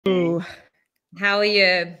How are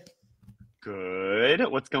you? Good.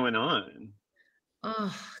 What's going on?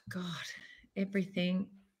 Oh, God, everything.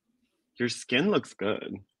 Your skin looks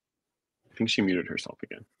good. I think she muted herself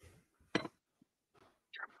again.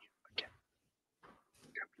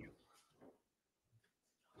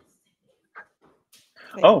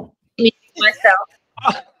 Wait, Oh, myself.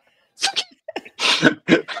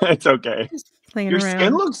 it's okay. Just playing Your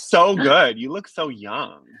skin around. looks so good. You look so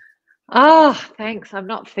young. Oh, thanks. I'm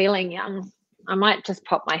not feeling young. I might just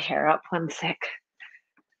pop my hair up one sec.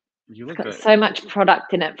 You It's look got good. so much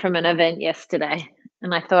product in it from an event yesterday,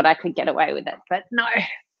 and I thought I could get away with it, but no,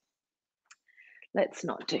 let's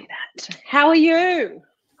not do that. How are you?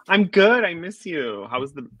 I'm good. I miss you.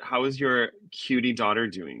 How is your cutie daughter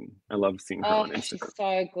doing? I love seeing her Oh, on she's Instagram.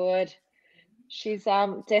 so good. She's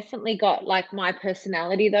definitely got like my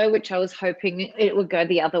personality though, which I was hoping it would go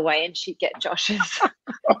the other way and she'd get Josh's.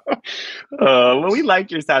 Well, we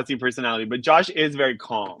like your sassy personality, but Josh is very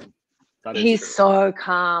calm. That is He's true. so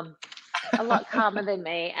calm, a lot calmer than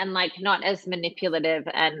me, and like not as manipulative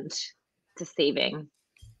and deceiving.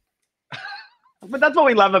 But that's what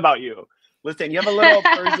we love about you. Listen, you have a little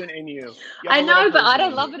Persian in you. You have I a little know, but I Persian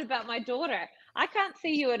don't in love you. it about my daughter. I can't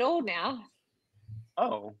see you at all now.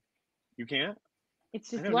 Oh, you can't? It's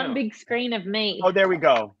I just don't one know. big screen of me. Oh, there we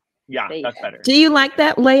go. Yeah, There you that's go. better. Do you like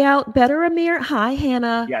that layout better, Amir? Hi,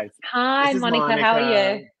 Hannah. Yes. Hi, This is Monica. How are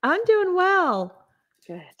Monica. you? I'm doing well.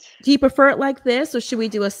 Good. Do you prefer it like this, or should we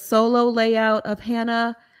do a solo layout of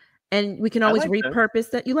Hannah? And we can I always like this.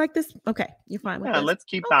 repurpose that. You like this? Okay, you're fine with Yeah, this. let's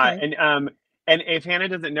keep that. Okay. And if Hannah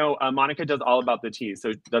doesn't know, Monica does all about the tea.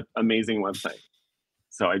 So that's amazing website.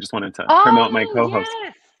 So I just wanted to promote my Oh, co-host.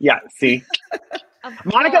 yes. Yeah, see? Of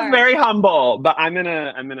Monica's course. very humble, but I'm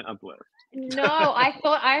gonna uplift. No,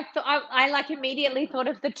 I like immediately thought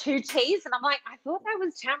of the two T's, and I'm like, I thought that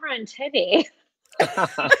was Tamara and Teddy.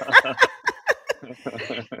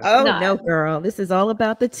 Oh, No, no, girl. This is all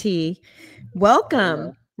about the tea.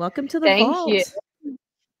 Welcome. Welcome to the thank you. vault.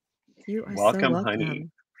 You are so Welcome, honey.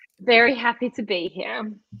 welcome. Very happy to be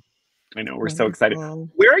here. I know we're so excited. Wonderful.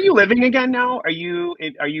 Where are you living again now? Are you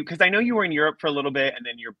because I know you were in Europe for a little bit and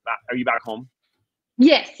then you're back, are you back home?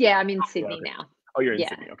 Yes, yeah, I'm in Yeah, Sydney okay. now. Oh, you're in Yeah,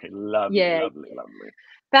 Sydney. Okay, lovely, yeah, lovely, yeah. lovely.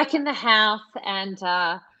 Back in the house, and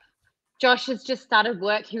Josh has just started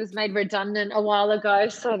work. He was made redundant a while ago,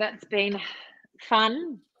 so that's been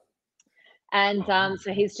fun. And Oh.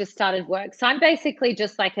 so he's just started work. So I'm basically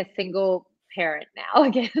just like a single parent now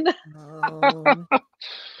again. Oh,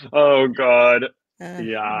 Oh God. uh,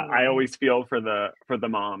 Yeah, I Yeah. always feel for the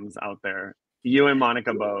moms out there. You and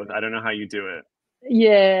Monica both. I don't know how you do it.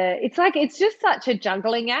 Yeah, it's like it's just such a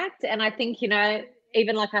juggling act. And I think,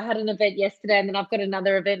 even like I had an event yesterday and then I've got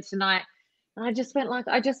another event tonight. And I just went like,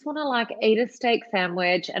 I just want to like eat a steak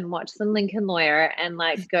sandwich and watch some Lincoln Lawyer and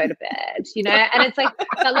like go to bed. And it's like,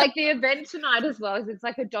 but like the event tonight as well is it's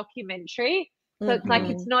like a documentary. So it's like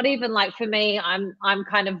Mm. it's mhm. not even like for me, I'm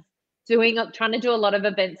kind of trying to do a lot of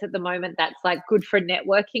events at the moment that's like good for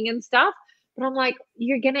networking and stuff. But I'm like,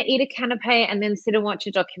 you're gonna eat a canapé and then sit and watch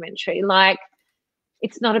a documentary. Like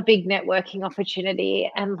it's not a big networking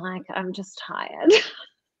opportunity, and like I'm just tired.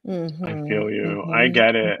 I Mhm, feel you. I mhm,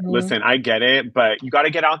 get it. mhm. Listen, I get it, but you got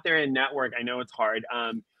to get out there and network. I know it's hard.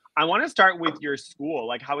 I want to start with your school.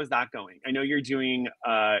 Like, how is that going? I know you're doing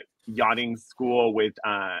yachting school with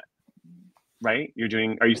right?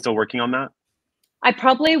 Are you still working on that? I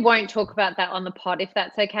probably won't talk about that on the pod if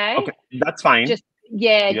that's okay. Okay, that's fine. Just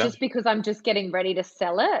yeah, Yeah. just because I'm just getting ready to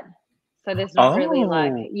sell it. So there's not really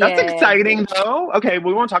like Oh, that's yeah. exciting though. Okay,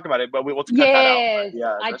 we won't talk about it, but we will cut that out. But Yes.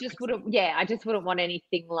 yeah, I that's just exciting. wouldn't I just wouldn't want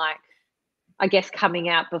anything like I guess coming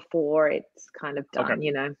out before it's kind of Okay. done.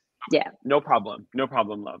 Yeah. No problem. No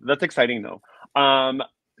problem, love. That's exciting though.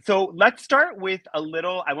 So let's start with a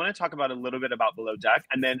little. I want to talk about a little bit about Below Deck,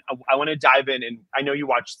 and then I want to dive in. And I know you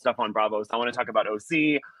watch stuff on Bravo, so I want to talk about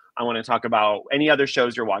OC. I want to talk about any other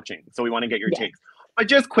shows you're watching. So we want to get your Yeah. takes. But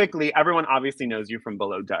just quickly, everyone obviously knows you from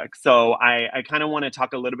Below Deck, so I kind of want to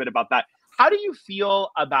talk a little bit about that. How do you feel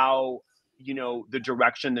about the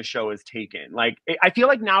direction the show has taken? Like, I feel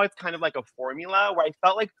like now it's kind of like a formula where I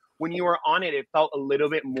felt like when you were on it, it felt a little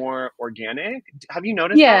bit more organic. Have you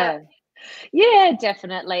noticed that? Yeah. Yeah,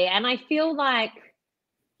 definitely. And I feel like,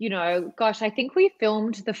 gosh, I think we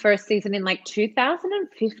filmed the first season in like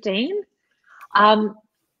 2015. Wow. Um,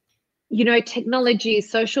 technology,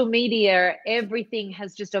 social media, everything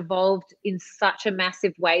has just evolved in such a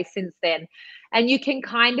massive way since then. And you can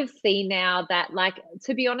kind of see now that, like,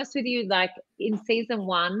 to be honest with you, like in season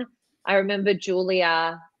one, I remember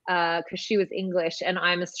Julia. because she was English and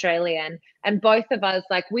I'm Australian, and both of us,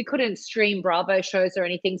 like, we couldn't stream Bravo shows or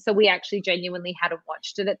anything, so we actually genuinely hadn't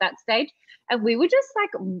watched it at that stage, and we were just like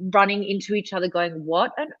running into each other going,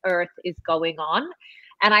 what on earth is going on?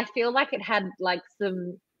 And I feel like it had like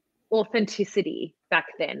some authenticity back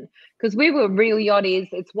then, because we were real yachties.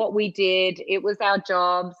 It's what we did, it was our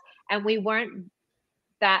jobs, and we weren't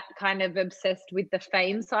that kind of obsessed with the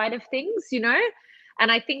fame side of things, you know.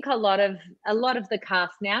 And I think a lot of the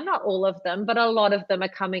cast now, not all of them, but a lot of them are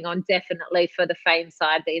coming on definitely for the fame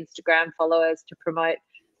side, the Instagram followers, to promote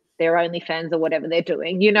their OnlyFans or whatever they're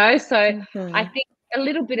doing, you know. So I think a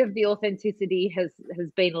little bit of the authenticity has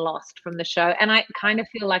been lost from the show, and I kind of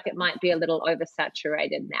feel like it might be a little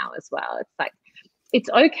oversaturated now as well. It's like, it's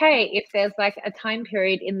okay if there's like a time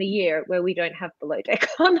period in the year where we don't have Below Deck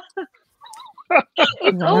on.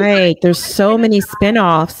 Right. There's so many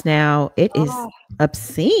spinoffs now. It is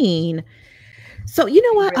obscene. So you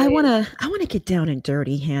know what? Really? I wanna get down and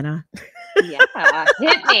dirty, Hannah. Yeah,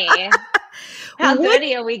 hit me. How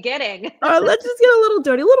dirty are we getting? Let's just get a little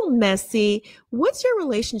dirty, a little messy. What's your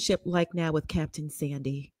relationship like now with Captain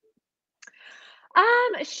Sandy?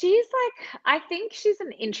 She's like, I think she's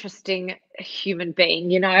an interesting human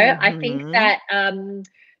being, you know. I think that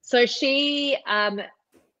so she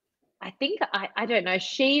I think I don't know,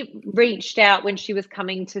 she reached out when she was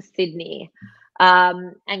coming to Sydney,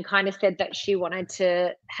 and kind of said that she wanted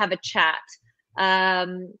to have a chat.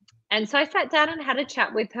 And so I sat down and had a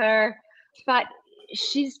chat with her, but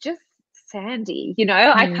she's just Sandy, you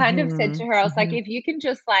know. I kind of said to her, I was like, if you can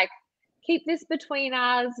just like keep this between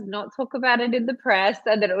us, not talk about it in the press.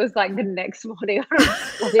 And then it was like the next morning, I'm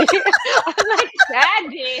like,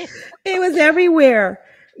 Sandy. It was everywhere.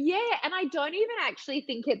 Yeah, and I don't even actually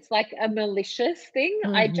think it's like a malicious thing.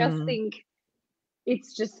 I just think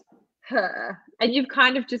it's just her, and you've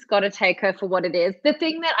kind of just got to take her for what it is. The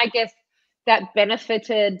thing that I guess that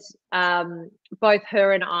benefited both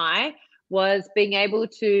her and I was being able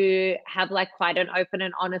to have like quite an open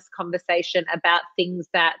and honest conversation about things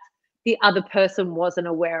that the other person wasn't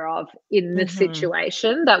aware of in the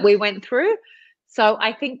situation that we went through. So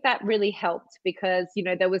I think that really helped, because, you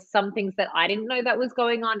know, there was some things that I didn't know that was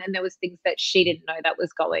going on, and there was things that she didn't know that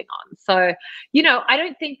was going on. So, you know, I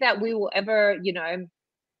don't think that we will ever, you know,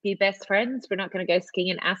 be best friends. We're not going to go skiing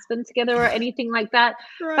in Aspen together or anything like that.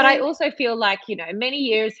 Right. But I also feel like, you know, many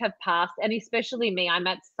years have passed, and especially me, I'm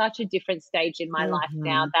at such a different stage in my life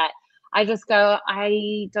now that I just go,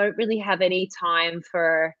 I don't really have any time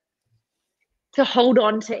to hold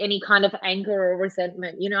on to any kind of anger or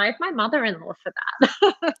resentment. You know, I have my mother-in-law for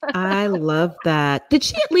that. I love that. Did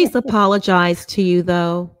she at least apologize to you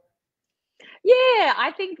though? Yeah,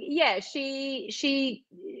 I think, yeah, she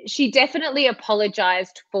definitely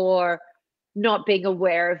apologized for not being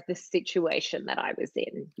aware of the situation that I was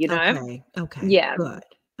in, you know? Okay. Yeah. Good.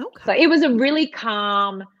 Okay. So it was a really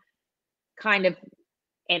calm kind of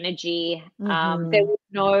energy. There was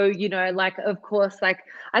no, you know, like, of course, like,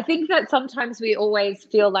 I think that sometimes we always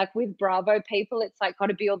feel like with Bravo people, it's like got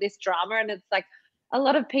to be all this drama, and it's like a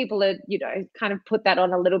lot of people are, you know, kind of put that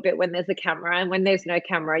on a little bit when there's a camera, and when there's no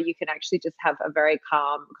camera, you can actually just have a very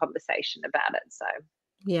calm conversation about it. So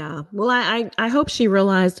Yeah. Well, I hope she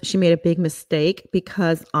realized she made a big mistake,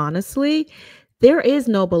 because honestly, there is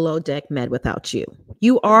no Below Deck Med without you.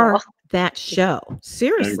 You are that show.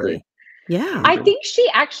 Seriously. Yeah. I think she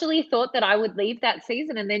actually thought that I would leave that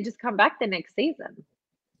season and then just come back the next season.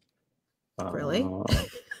 Really?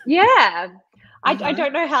 Yeah. I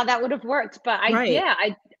don't know how that would have worked, but Right.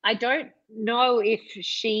 I don't know if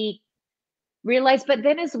she realized. But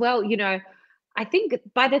then as well, you know, I think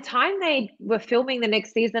by the time they were filming the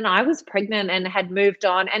next season, I was pregnant and had moved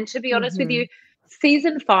on. And to be honest with you,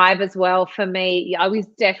 season 5 as well, for me, I was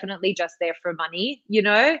definitely just there for money, you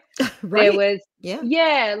know. Right. There was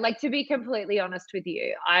like, to be completely honest with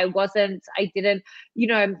you, I didn't, you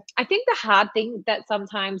know, I think the hard thing that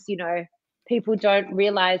sometimes, you know, people don't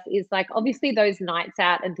realize is, like, obviously those nights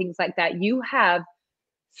out and things like that, you have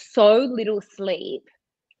so little sleep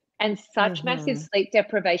and such massive sleep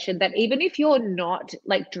deprivation that even if you're not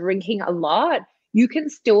like drinking a lot, you can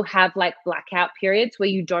still have like blackout periods where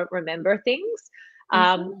you don't remember things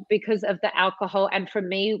because of the alcohol. And for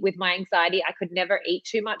me, with my anxiety, I could never eat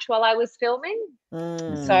too much while I was filming.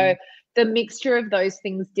 So the mixture of those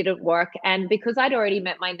things didn't work. And because I'd already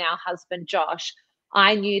met my now husband, Josh,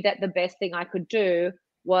 I knew that the best thing I could do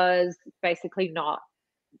was basically not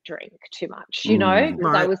drink too much, you know,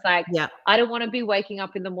 because I was like, I don't want to be waking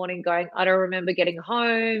up in the morning going, I don't remember getting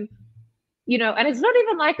home, you know. And it's not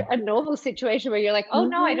even like a normal situation where you're like, oh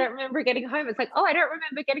no, I don't remember getting home. It's like, oh, I don't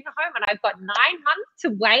remember getting home, and I've got 9 months to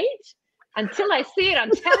wait. until I see it on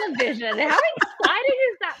television. How exciting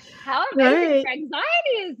is that? How amazing for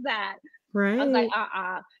anxiety is that? Right. I was like,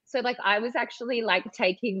 So like I was actually like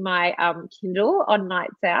taking my Kindle on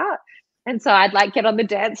nights out. And so I'd like get on the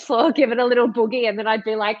dance floor, give it a little boogie, and then I'd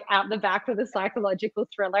be like out the back with a psychological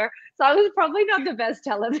thriller. So I was probably not the best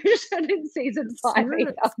television in season 5.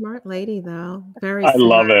 Smart lady though. Very I smart.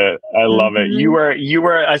 love it. I love it. You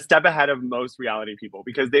were a step ahead of most reality people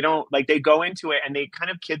because they don't like they go into it and they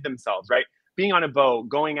kind of kid themselves, right? Being on a boat,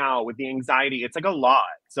 going out with the anxiety, it's like a lot.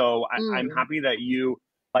 So I'm happy that you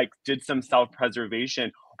like did some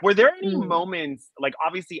self-preservation. Were there any moments, like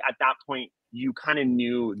obviously at that point you kind of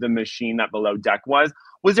knew the machine that Below Deck was.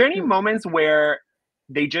 Was there any moments where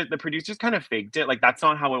the producers kind of faked it? Like that's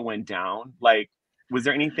not how it went down. Like, was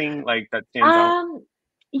there anything like that stands out?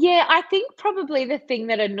 Yeah, I think probably the thing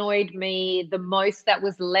that annoyed me the most that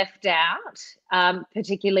was left out,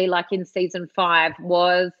 particularly like in season 5,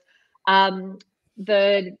 was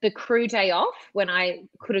the crew day off when I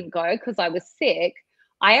couldn't go because I was sick.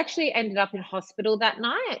 I actually ended up in hospital that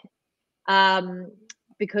night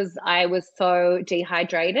because I was so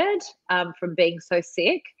dehydrated from being so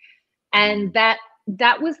sick. And that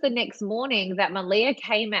was the next morning that Malia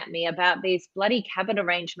came at me about these bloody cabin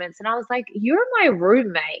arrangements. And I was like, you're my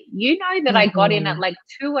roommate. You know that I got in at like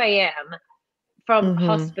 2 a.m. from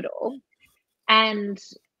hospital. And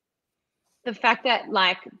the fact that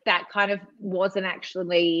like that kind of wasn't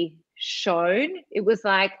actually shown, it was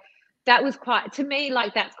like, that was quite, to me,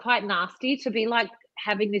 like that's quite nasty to be like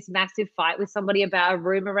having this massive fight with somebody about a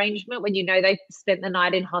room arrangement when you know they spent the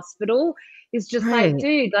night in hospital. Is just like,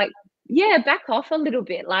 dude, like, yeah, back off a little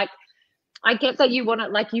bit. Like, I get that you want to,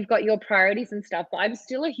 like, you've got your priorities and stuff, but I'm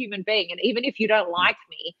still a human being. And even if you don't like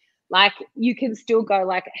me, like, you can still go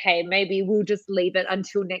like, hey, maybe we'll just leave it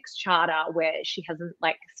until next charter where she hasn't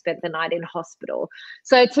like spent the night in hospital.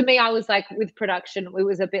 So to me, I was like, with production, it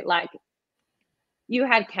was a bit like, you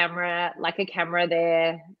had a camera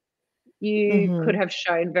there. You could have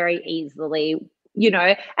shown very easily, you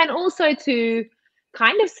know, and also to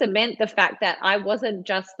kind of cement the fact that I wasn't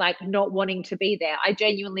just like not wanting to be there. I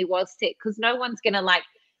genuinely was sick because no one's going to like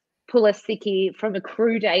pull a sickie from a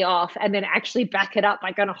crew day off and then actually back it up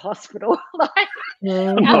by going to hospital. Like,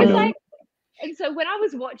 I was like, and so when I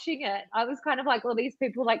was watching it, I was kind of like, all these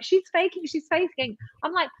people like, she's faking.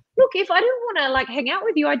 I'm like, look, if I didn't want to like hang out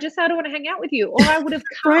with you, I just said I don't want to hang out with you, or I would have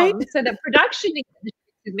come so that production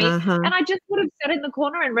with me, and I just would have sat in the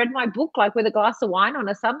corner and read my book like with a glass of wine on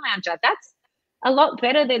a sun lounger. That's a lot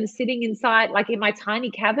better than sitting inside like in my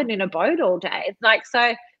tiny cabin in a boat all day. It's like,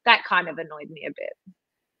 so that kind of annoyed me a bit.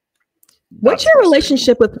 What's your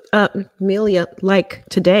relationship with Amelia like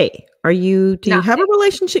today? Do you have a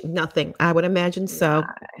relationship? Nothing. I would imagine so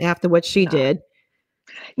after what she did.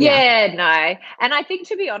 Yeah, no. And I think,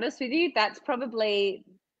 to be honest with you, that's probably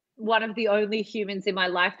one of the only humans in my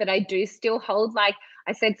life that I do still hold. Like,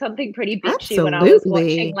 I said something pretty bitchy when I was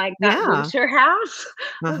watching like that Winter House.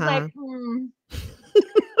 I was like,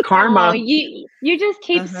 karma. Oh, you just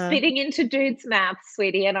keep spitting into dudes' mouths,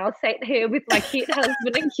 sweetie, and I'll sit here with my cute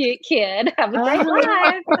husband and cute kid. Have a great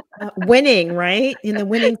life. Winning, right? In the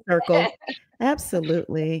winning circle.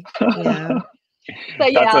 Absolutely. Yeah. So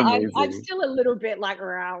yeah, I'm still a little bit like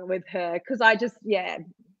around with her because I just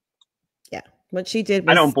what she did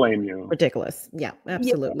was, I don't blame you. Ridiculous. Yeah,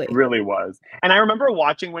 absolutely. It really was. And I remember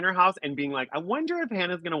watching Winter House and being like, I wonder if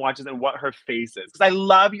Hannah's going to watch this and what her face is. Because I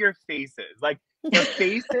love your faces. Like, the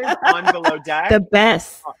faces on Below Deck. The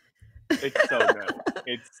best. Oh, it's so good.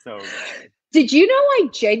 It's so good. Did you know I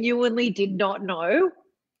genuinely did not know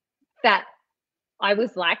that I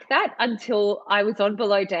was like that until I was on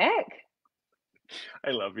Below Deck? I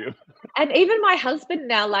love you. And even my husband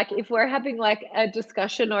now, like if we're having like a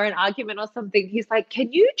discussion or an argument or something, he's like,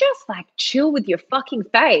 can you just like chill with your fucking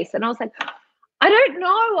face? And I was like, I don't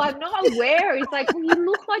know. I'm not aware. He's like, well, you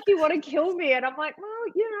look like you want to kill me. And I'm like, well,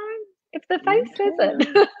 you know, if the face says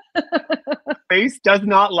it. Face does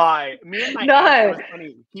not lie. Me and my ex, it was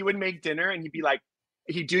funny. He would make dinner and he'd be like,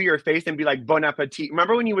 he'd do your face and be like, bon appetit.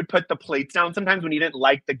 Remember when you would put the plates down sometimes when you didn't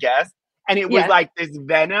like the guest? And it was like this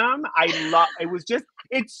venom. It was just,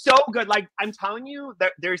 it's so good. Like, I'm telling you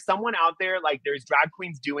that there's someone out there, like there's drag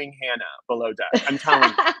queens doing Hannah Below Deck. I'm telling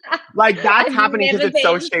you. Like, that's happening because it's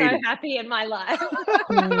so shady. So happy in my life.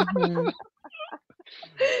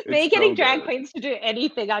 Me getting drag queens to do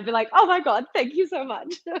anything, I'd be like, oh my God, thank you so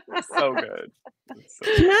much. So good.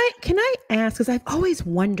 Can I ask, because I've always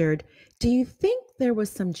wondered, do you think there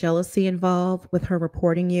was some jealousy involved with her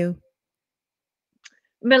reporting you?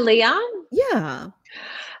 Malia? Yeah.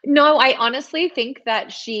 No, I honestly think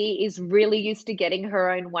that she is really used to getting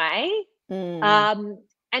her own way.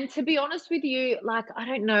 And to be honest with you, like, I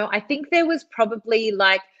don't know, I think there was probably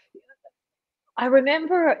like, I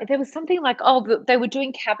remember there was something like, oh, they were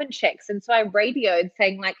doing cabin checks. And so I radioed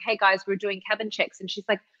saying like, hey guys, we're doing cabin checks. And she's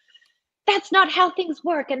like, that's not how things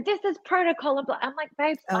work. And this is protocol. And blah. I'm like,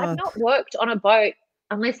 babes, I've not worked on a boat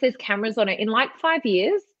unless there's cameras on it in like 5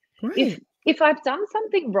 years. Right. If I've done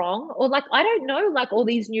something wrong, or like, I don't know, like all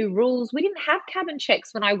these new rules, we didn't have cabin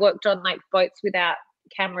checks when I worked on like boats without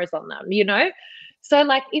cameras on them, you know? So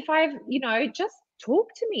like, if I've, you know, just talk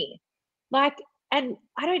to me. Like, and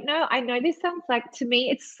I don't know, I know this sounds like, to me,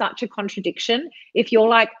 it's such a contradiction. If you're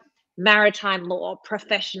like maritime law,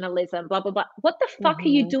 professionalism, blah, blah, blah, what the fuck are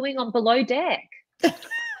you doing on below deck? It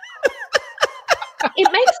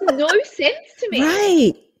makes no sense to me.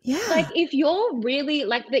 Right. Yeah. Like, if you're really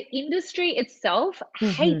like, the industry itself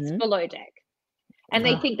hates below deck. And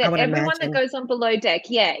they think that everyone that goes on below deck,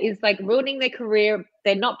 is like ruining their career.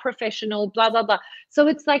 They're not professional, blah, blah, blah. So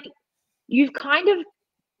it's like, you're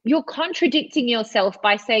contradicting yourself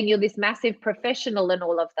by saying you're this massive professional and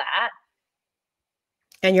all of that.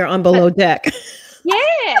 And you're on below deck.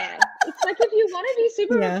 Yeah. It's like, if you want to be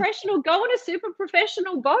super professional, go on a super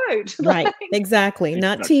professional boat. Right. Like, exactly.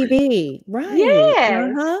 Not TV. Right. Yeah.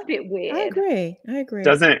 It's a bit weird. I agree.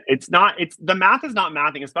 The math is not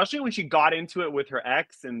mathing, especially when she got into it with her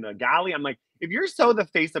ex in the galley. I'm like, if you're so the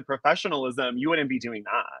face of professionalism, you wouldn't be doing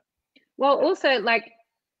that. Well, also, like,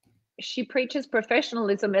 she preaches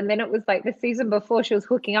professionalism, and then it was like the season before she was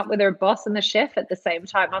hooking up with her boss and the chef at the same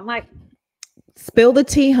time. I'm like, spill the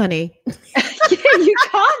tea, honey.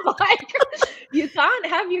 you can't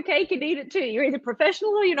have your cake and eat it too. You're either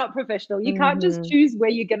professional or you're not professional. You can't just choose where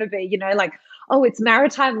you're going to be, you know, like, oh, it's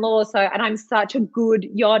maritime law, so, and I'm such a good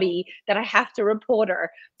yachty that I have to report her.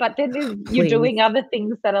 But then you're doing other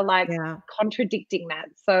things that are like contradicting that.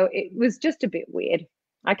 So it was just a bit weird.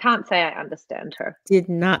 I can't say I understand her. Did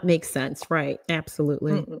not make sense. Right.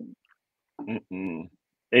 Absolutely.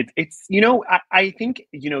 It's, you know, I think,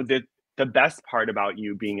 you know, the best part about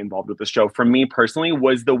you being involved with the show, for me personally,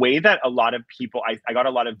 was the way that a lot of people, I got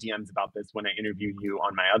a lot of DMs about this when I interviewed you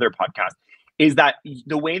on my other podcast, is that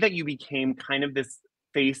the way that you became kind of this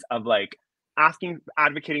face of like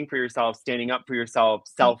advocating for yourself, standing up for yourself,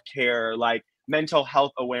 self-care, like mental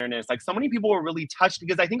health awareness. Like, so many people were really touched,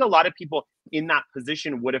 because I think a lot of people in that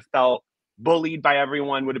position would have felt bullied by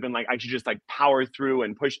everyone, would have been like, I should just like power through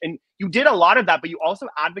and push. And you did a lot of that, but you also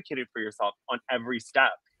advocated for yourself on every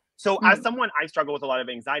step. So as someone, I struggle with a lot of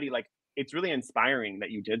anxiety, like, it's really inspiring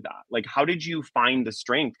that you did that. Like, how did you find the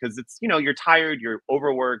strength? Because it's, you know, you're tired, you're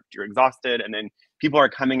overworked, you're exhausted, and then people are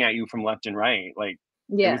coming at you from left and right. Like,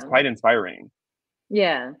 it was quite inspiring.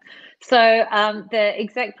 Yeah. So the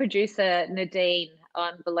exec producer, Nadine,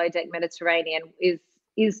 on Below Deck Mediterranean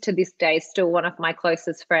is to this day still one of my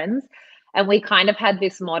closest friends. And we kind of had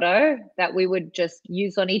this motto that we would just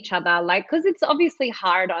use on each other, like, because it's obviously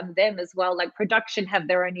hard on them as well. Like, production have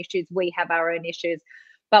their own issues, we have our own issues,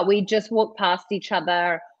 but we just walk past each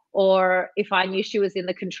other. Or if I knew she was in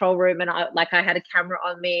the control room and I had a camera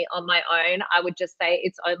on me on my own, I would just say,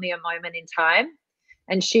 it's only a moment in time.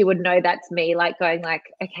 And she would know that's me, like, going like,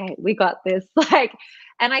 okay, we got this. Like,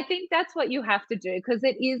 and I think that's what you have to do, because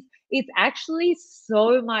it's actually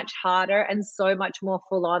so much harder and so much more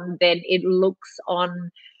full on than it looks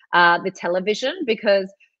on the television,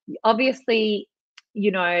 because obviously,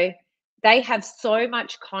 you know, they have so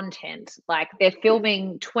much content. Like, they're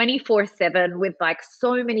filming 24/7 with like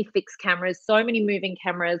so many fixed cameras, so many moving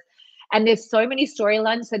cameras. And there's so many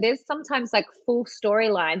storylines. So there's sometimes like full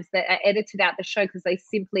storylines that are edited out the show because they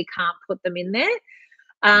simply can't put them in there.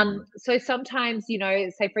 So sometimes, you know,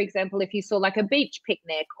 say for example, if you saw like a beach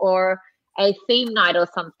picnic or a theme night or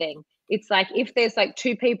something, it's like, if there's like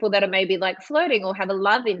two people that are maybe like flirting or have a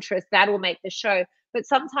love interest, that will make the show. But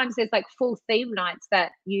sometimes there's like full theme nights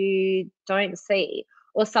that you don't see.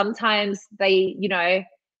 Or sometimes they, you know,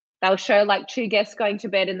 they'll show like 2 guests going to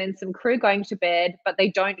bed and then some crew going to bed, but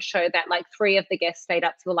they don't show that like 3 of the guests stayed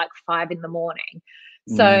up till like 5 in the morning.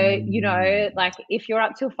 So, you know, like, if you're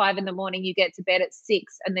up till 5 in the morning, you get to bed at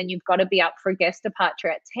 6, and then you've got to be up for a guest departure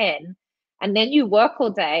at 10, and then you work all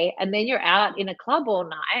day, and then you're out in a club all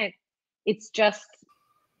night. It's just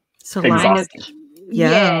so exhausting.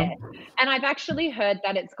 Yeah. And I've actually heard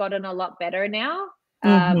that it's gotten a lot better now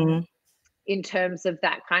in terms of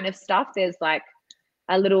that kind of stuff. There's like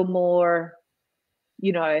a little more,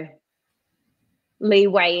 you know,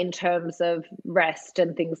 leeway in terms of rest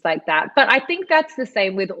and things like that. But I think that's the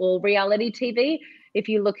same with all reality TV. If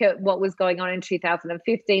you look at what was going on in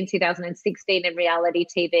 2015, 2016 in reality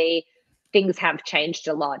TV, things have changed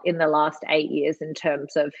a lot in the last 8 years in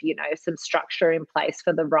terms of, you know, some structure in place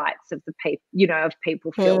for the rights of the people, you know, of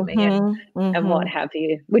people filming and what have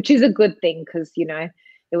you, which is a good thing because, you know,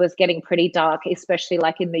 it was getting pretty dark, especially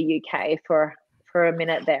like in the UK for a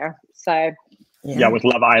minute there. So yeah, with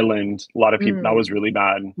Love Island, a lot of people, that was really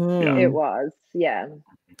bad. Yeah. It was, yeah.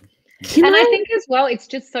 You and know, I think as well, it's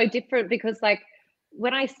just so different because like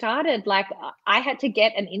when I started, like I had to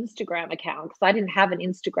get an Instagram account because I didn't have an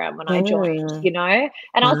Instagram when I joined, you know?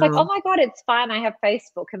 And I was like, oh my God, it's fine. I have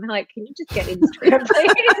Facebook. And they're like, can you just get Instagram,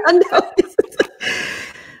 please?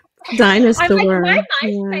 Dinosaur. I'm like, my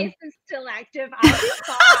MySpace is still active. I'll be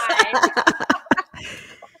fine.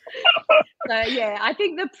 So yeah, I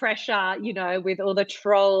think the pressure, you know, with all the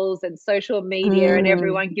trolls and social media and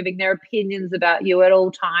everyone giving their opinions about you at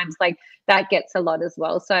all times, like that gets a lot as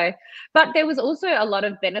well. So, but there was also a lot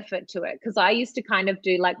of benefit to it because I used to kind of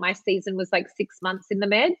do like my season was like 6 months in the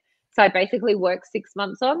med. So I basically worked 6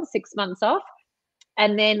 months on, 6 months off.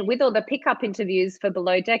 And then with all the pickup interviews for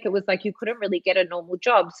Below Deck, it was like you couldn't really get a normal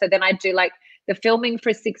job. So then I'd do like the filming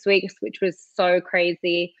for 6 weeks, which was so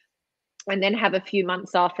crazy, and then have a few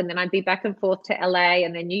months off. And then I'd be back and forth to LA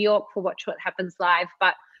and then New York for Watch What Happens Live.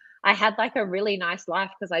 But I had like a really nice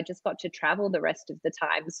life because I just got to travel the rest of the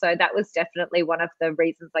time. So that was definitely one of the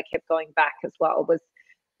reasons I kept going back as well, was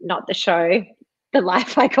not the show, the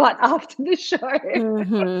life I got after the show.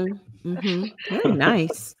 Very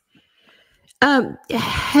nice.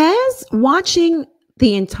 Has watching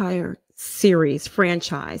the entire series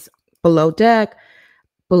franchise, Below Deck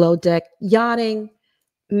Yachting,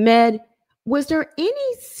 Med, was there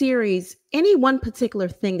any series, any one particular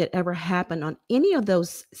thing that ever happened on any of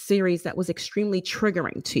those series that was extremely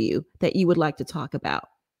triggering to you that you would like to talk about?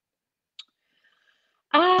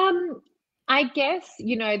 I guess,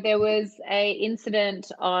 you know, there was a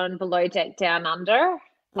incident on Below Deck Down Under,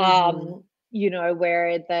 you know,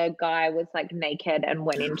 where the guy was like naked and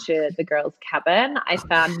went into the girl's cabin. I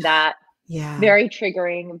found that very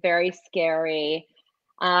triggering, very scary.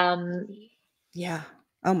 Yeah.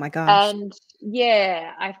 Oh my gosh. And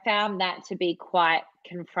yeah, I found that to be quite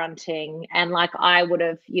confronting. And like I would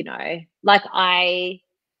have, you know, like I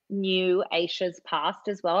knew Aisha's past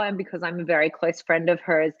as well. And because I'm a very close friend of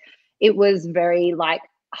hers, it was very like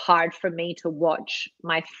hard for me to watch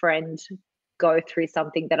my friend go through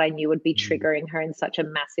something that I knew would be triggering her in such a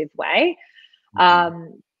massive way.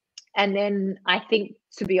 And then I think,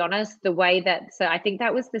 to be honest, the way that, so I think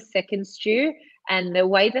that was the second stew, and the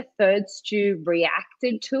way the third stew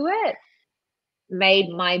reacted to it made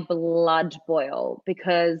my blood boil,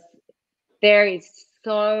 because there is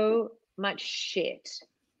so much shit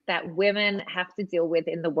that women have to deal with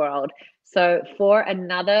in the world. So for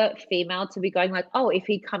another female to be going like, oh, if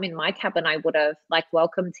he'd come in my cabin, I would have like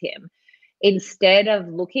welcomed him, instead of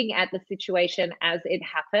looking at the situation as it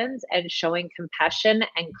happens and showing compassion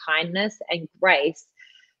and kindness and grace,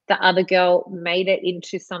 the other girl made it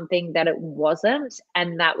into something that it wasn't.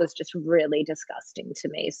 And that was just really disgusting to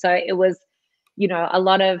me. So it was, you know, a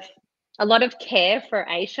lot of care for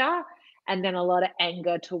Aisha, and then a lot of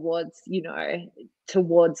anger towards, you know,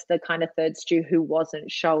 towards the kind of third stew who wasn't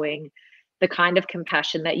showing the kind of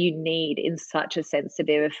compassion that you need in such a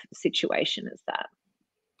sensitive situation as that.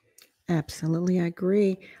 Absolutely, I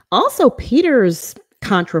agree. Also, Peter's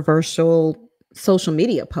controversial social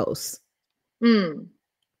media posts.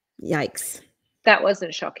 Yikes. That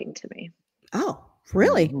wasn't shocking to me. Oh,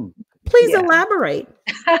 really? Please elaborate.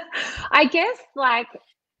 I guess like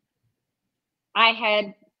I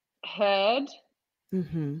had heard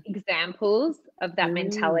examples of that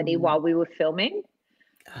mentality while we were filming.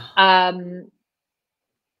 I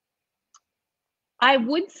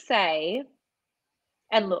would say,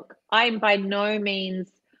 and look, I'm by no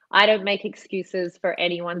means, I don't make excuses for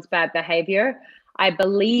anyone's bad behavior. I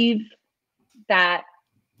believe that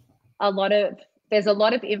there's a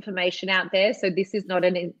lot of information out there, so this is not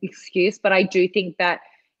an excuse, but I do think that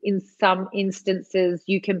in some instances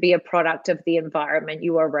you can be a product of the environment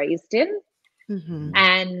you are raised in.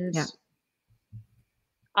 And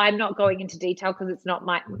I'm not going into detail because it's not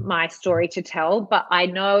my story to tell, but I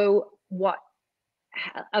know what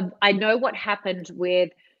happened with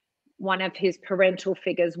one of his parental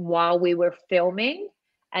figures while we were filming,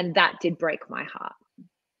 and that did break my heart,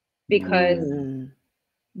 because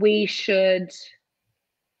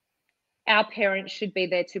our parents should be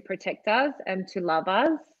there to protect us and to love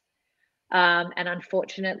us. And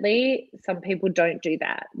unfortunately, some people don't do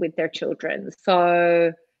that with their children.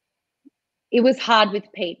 So it was hard with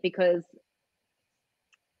Pete, because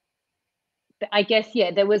I guess,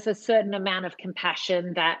 there was a certain amount of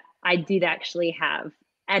compassion that I did actually have.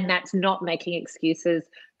 And that's not making excuses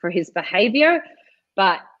for his behavior,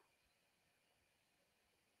 but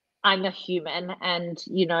I'm a human, and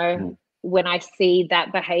when I see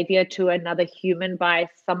that behavior to another human by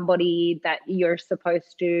somebody that you're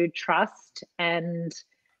supposed to trust and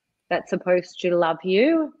that's supposed to love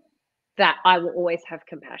you, that I will always have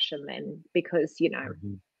compassion then, because you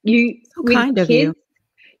so kind of you.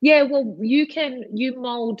 Yeah, well, you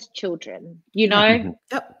mold children, Yep.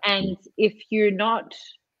 and if you're not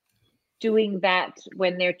doing that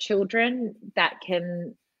when they're children, that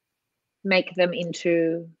can make them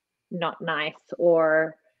into not nice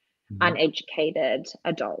or uneducated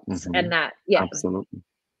adults. And that,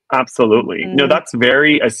 Absolutely. No, that's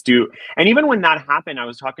very astute. And even when that happened, I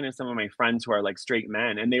was talking to some of my friends who are like straight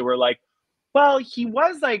men, and they were like, well, he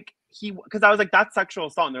was like, because I was like, that's sexual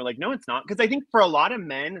assault. And they're like, no, it's not. Because I think for a lot of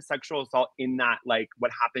men, sexual assault in that, like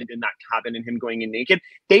what happened in that cabin and him going in naked,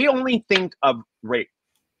 they only think of rape.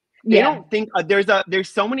 They don't think there's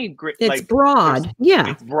so many great. It's broad. Yeah.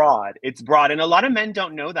 It's broad. And a lot of men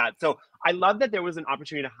don't know that. So I love that there was an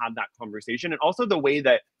opportunity to have that conversation. And also the way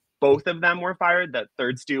that both of them were fired, that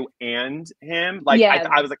third stew and him. Like,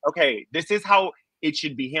 I was like, okay, this is how it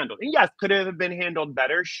should be handled. And yes, could it have been handled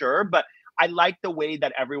better? Sure. But I like the way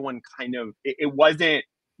that everyone kind of, it wasn't,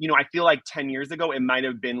 I feel like 10 years ago, it might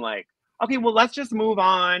have been like, okay, well, let's just move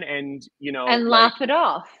on and, and laugh it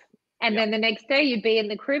off. And then the next day you'd be in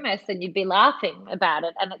the crew mess and you'd be laughing about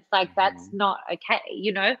it. And it's like, that's not okay,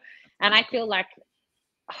 And I feel like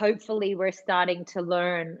hopefully we're starting to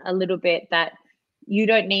learn a little bit that you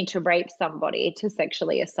don't need to rape somebody to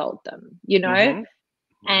sexually assault them,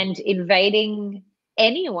 and invading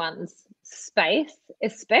anyone's space,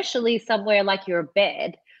 especially somewhere like your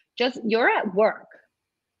bed, you're at work,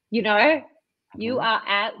 you are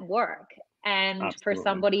at work. And for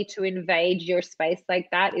somebody to invade your space like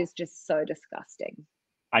that is just so disgusting.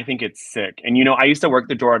 I think it's sick. And, I used to work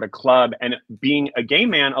the door at a club, and being a gay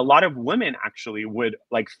man, a lot of women actually would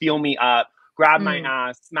like feel me up, grab my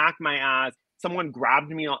ass, smack my ass. Someone grabbed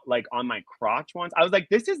me on my crotch once. I was like,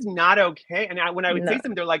 this is not okay. And when I would say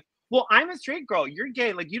something, they're like, well, I'm a straight girl. You're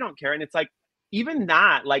gay. Like, you don't care. And it's like, even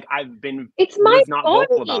that, like, was not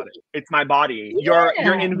vocal about it. It's my body. Yeah.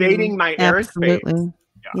 You're invading my airspace.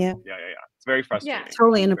 Yeah. It's very frustrating. Yeah.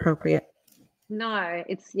 Totally inappropriate. No,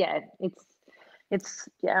 it's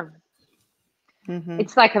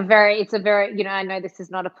It's like a very, I know this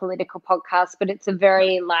is not a political podcast, but it's a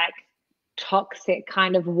very like toxic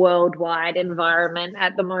kind of worldwide environment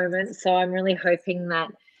at the moment. So I'm really hoping that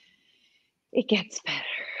it gets better.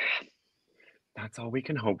 That's all we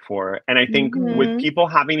can hope for. And I think with people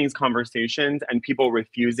having these conversations and people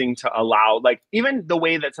refusing to allow, like, even the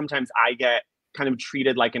way that sometimes I get kind of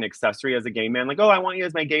treated like an accessory as a gay man, like, oh, I want you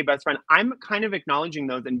as my gay best friend. I'm kind of acknowledging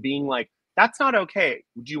those and being like, that's not okay.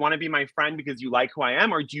 Do you want to be my friend because you like who I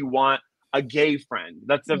am, or do you want a gay friend?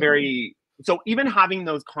 That's a very, so even having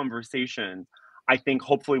those conversations, I think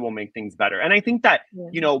hopefully will make things better. And I think that,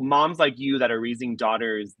 moms like you that are raising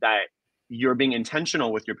daughters, that you're being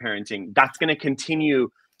intentional with your parenting, that's going to continue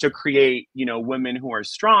to create, women who are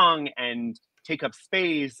strong and take up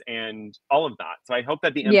space and all of that. So I hope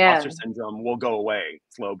that the imposter syndrome will go away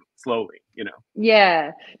slowly,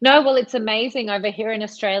 Yeah. No, well, it's amazing over here in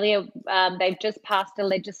Australia. They've just passed a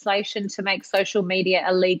legislation to make social media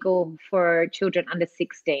illegal for children under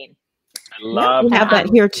 16. I love we have that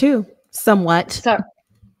here too, somewhat. So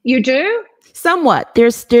you do? Somewhat.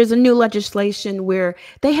 There's a new legislation where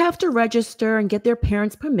they have to register and get their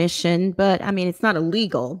parents' permission, but I mean, it's not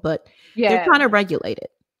illegal, but they're trying to regulate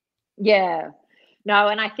it. Yeah. No,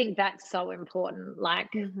 and I think that's so important. Like,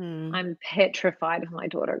 I'm petrified of my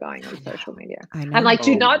daughter going on social media. I'm like,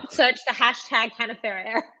 do not search the hashtag Hannah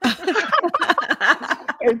Ferrier.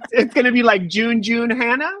 It's going to be like June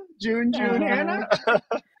Hannah? June Hannah?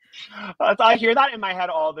 I hear that in my head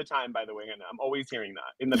all the time, by the way, Hannah. I'm always hearing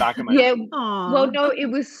that in the back of my head. Well, no, it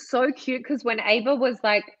was so cute because when Ava was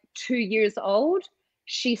like 2 years old,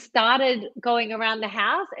 she started going around the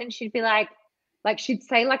house and she'd be like she'd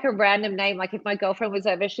say like a random name. Like if my girlfriend was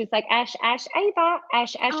over, she's like, Ash, Ava,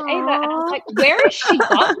 Ash, Ava. And I was like, where has she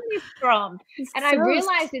gotten this from? And I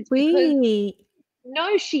realized it's because,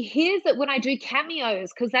 no, she hears it when I do cameos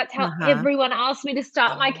because that's how everyone asked me to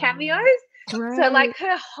start my cameos. Right. So like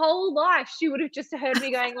her whole life, she would have just heard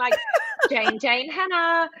me going like, Jane,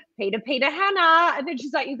 Hannah, Peter, Hannah. And then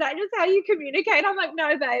she's like, is that just how you communicate? I'm like,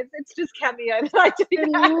 no, babes, it's just cameo that I do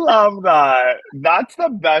that. I love that. That's the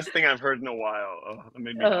best thing I've heard in a while. Oh, that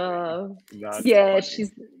made me happy. Funny.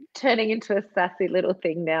 She's turning into a sassy little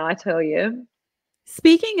thing now, I tell you.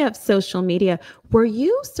 Speaking of social media, were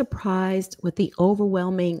you surprised with the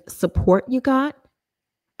overwhelming support you got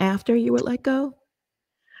after you were let go?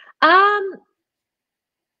 Um,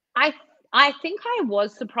 I I think I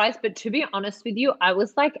was surprised, but to be honest with you, I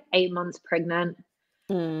was like 8 months pregnant,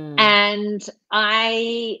 Mm. and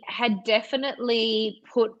I had definitely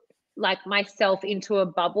put like myself into a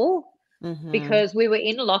bubble Mhm. because we were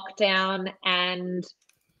in lockdown, and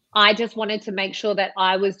I just wanted to make sure that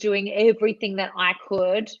I was doing everything that I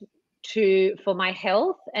could for my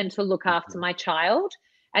health and to look after Mhm. my child.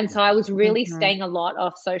 And so I Mhm. was really Mhm. staying a lot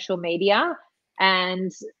off social media.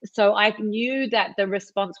 And so I knew that the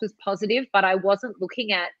response was positive, but I wasn't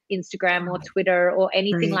looking at Instagram or Right. Twitter or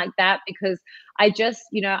anything Right. like that because I just,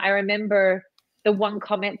 I remember the one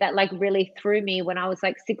comment that like really threw me when I was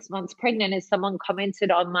like 6 months pregnant is someone commented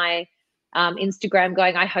on my Instagram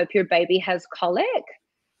going, "I hope your baby has colic."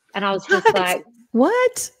 And I was just What? like,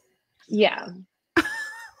 What? yeah.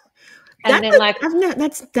 And That's then like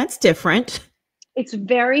that's different. it's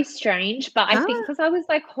very strange, but I Ah, think because I was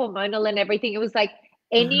like hormonal and everything, it was like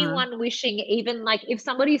uh-huh. anyone wishing, even like if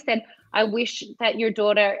somebody said, "I wish that your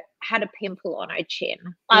daughter had a pimple on her chin,"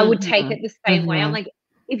 I would take Mhm. it the same way. I'm Mhm. like,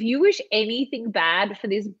 if you wish anything bad for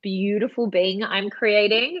this beautiful being I'm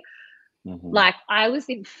creating, Mhm. like I was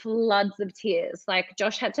in floods of tears. Like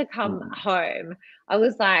Josh had to come Mhm. home. I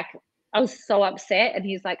was like, I was so upset. And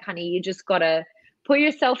he's like, "Honey, you just gotta put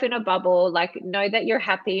yourself in a bubble, like know that you're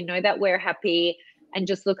happy, know that we're happy, and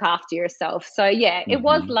just look after yourself." So yeah, it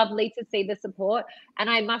was Mhm. lovely to see the support. And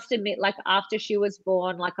I must admit, like after she was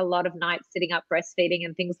born, like a lot of nights sitting up breastfeeding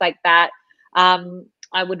and things like that,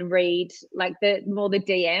 I would read like the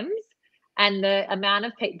DMs and the amount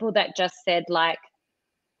of people that just said like,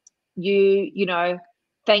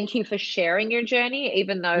 thank you for sharing your journey,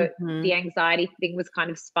 even though the Mhm. anxiety thing was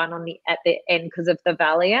kind of spun on the at the end because of the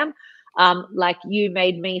Valium. Like you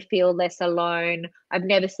made me feel less alone. I've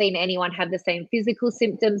never seen anyone have the same physical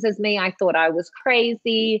symptoms as me. I thought I was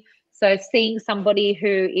crazy. So seeing somebody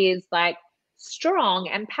who is like strong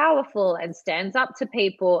and powerful and stands up to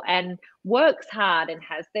people and works hard and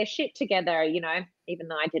has their shit together, even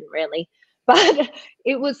though I didn't really, but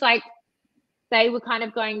it was like they were kind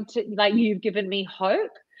of going to like, "You've given me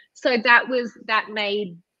hope." So that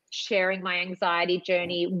made sharing my anxiety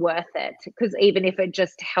journey worth it, because even if it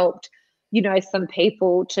just helped, some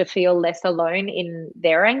people to feel less alone in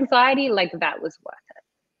their anxiety, like that was worth it.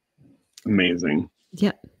 Amazing.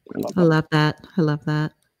 Yep. I love I that. love that. I love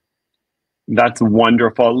that. That's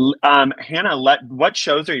wonderful. Hannah, what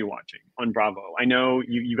shows are you watching on Bravo? I know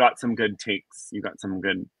you got some good takes. You got some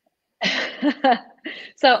good.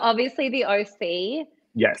 So obviously the OC.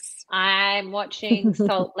 Yes. I'm watching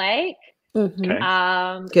Salt Lake.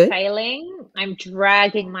 Mhm. Okay. Good. Failing. I'm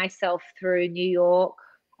dragging myself through New York.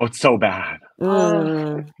 Oh, it's so bad.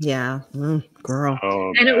 Oh, Yeah. Girl.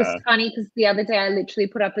 So and it was bad. funny because the other day I literally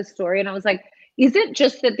put up a story and I was like, is it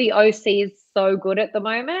just that the OC is so good at the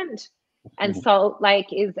moment? And Mhm. Salt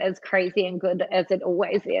Lake is as crazy and good as it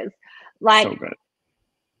always is. So Like, good.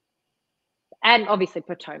 and obviously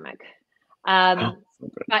Potomac. So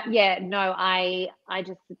good. But yeah, no, I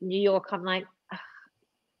just New York, I'm like,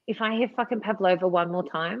 if I hear fucking pavlova one more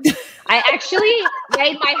time, I actually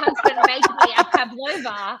made my husband make me a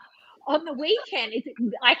pavlova on the weekend.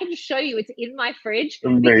 I can show you, it's in my fridge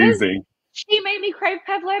because Amazing. she made me crave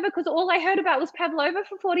pavlova because all I heard about was pavlova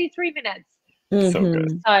for 43 minutes. So good.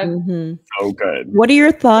 Mhm. So, Mhm. So good. What are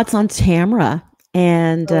your thoughts on Tamra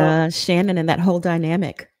and ugh. Shannon and that whole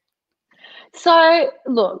dynamic? So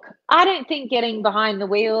look, I don't think getting behind the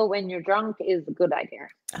wheel when you're drunk is a good idea.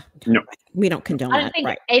 No. We don't condone I don't that, think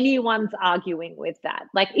right? anyone's arguing with that.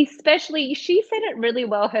 Like, especially, she said it really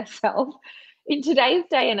well herself. In today's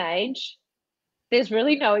day and age, there's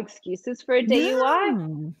really no excuses for a DUI.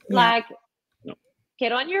 No. Yeah. Like, No.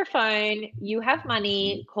 get on your phone, you have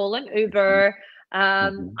money, call an Mhm. Uber.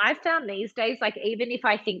 Mhm. I found these days, like, even if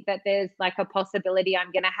I think that there's like a possibility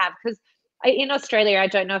I'm going to have, because in Australia, I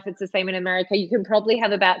don't know if it's the same in America, you can probably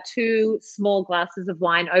have about 2 small glasses of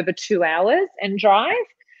wine over 2 hours and drive.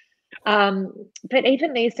 Um, but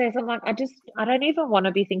even these days, I'm like, I don't even want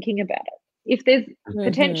to be thinking about it. If there's Mhm.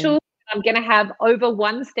 potential, I'm going to have over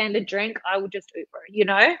one standard drink, I will just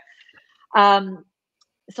Uber. Um,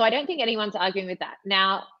 so I don't think anyone's arguing with that.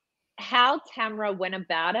 Now, how Tamra went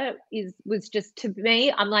about it was just, to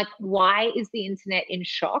me, I'm like, why is the internet in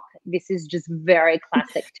shock? This is just very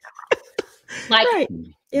classic Tamra. Like, Right.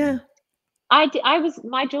 Yeah.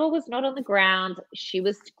 my jaw was not on the ground. She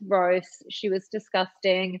was gross. She was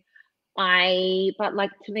disgusting. But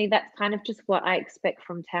like, to me, that's kind of just what I expect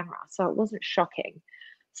from Tamra. So it wasn't shocking.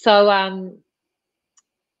 So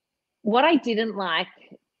what I didn't like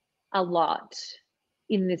a lot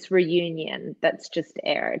in this reunion that's just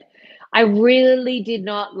aired, I really did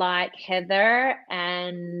not like Heather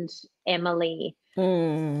and Emily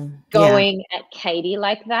going at Katie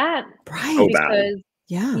like that. Right. So because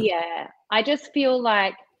bad. yeah, I just feel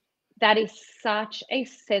like that is such a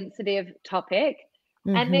sensitive topic.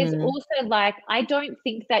 And there's also like, I don't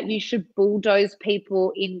think that you should bulldoze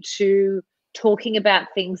people into talking about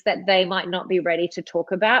things that they might not be ready to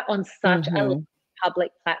talk about on such a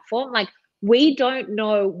public platform. Like, we don't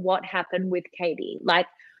know what happened with Katie. Like,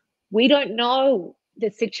 we don't know the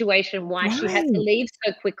situation, why she had to leave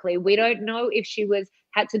so quickly. We don't know if she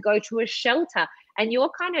had to go to a shelter. And you're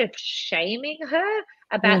kind of shaming her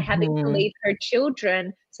about having to leave her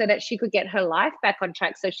children so that she could get her life back on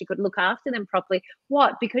track, so she could look after them properly.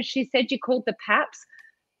 What? Because she said you called the Paps?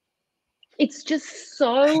 It's just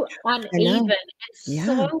so uneven and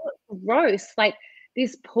so gross. Like,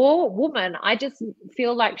 this poor woman, I just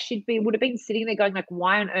feel like would have been sitting there going like,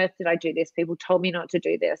 why on earth did I do this? People told me not to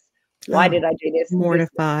do this. Why did I do this?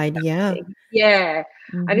 Mortified. Yeah.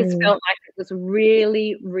 I just felt like it was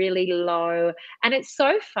really, really low. And it's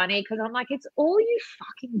so funny because I'm like, it's all you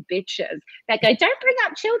fucking bitches that go, don't bring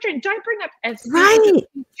up children, don't bring up as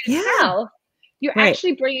yourself. You're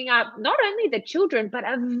actually bringing up not only the children, but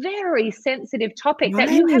a very sensitive topic that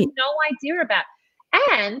you have no idea about.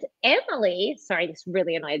 And Emily, sorry, this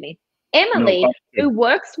really annoyed me. Emily, who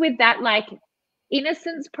works with that like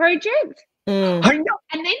Innocence Project. I know.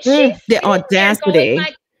 And then she's the audacity.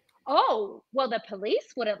 like, oh, well, the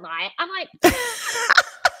police wouldn't lie. I'm like,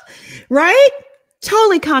 right?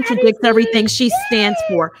 Totally contradicts everything she stands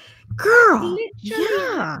for. Girl.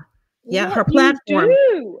 Her platform.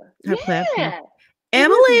 Her platform.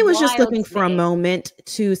 Emily was just looking for a moment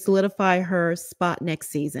to solidify her spot next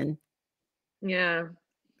season. Yeah.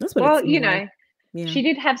 That's what you know, she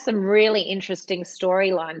did have some really interesting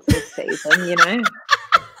storylines this season, you know.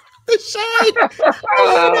 The shade.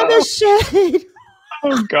 The shade.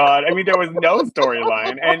 Oh God. I mean, there was no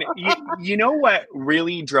storyline. And you know what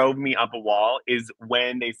really drove me up a wall is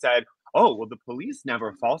when they said, oh, well, the police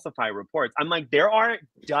never falsify reports. I'm like, there are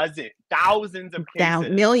thousands of cases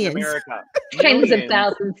millions. in America. Tens of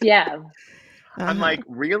thousands, I'm like,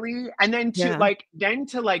 really? And then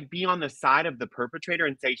to be on the side of the perpetrator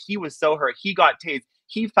and say he was so hurt, he got tased,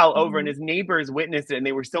 he fell over, and his neighbors witnessed it, and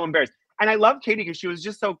they were so embarrassed. And I love Katie because she was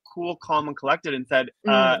just so cool, calm, and collected, and said,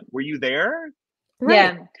 "Were you there?"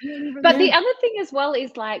 Right. Yeah. But the other thing as well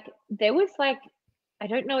is like there was like, I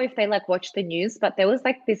don't know if they like watch the news, but there was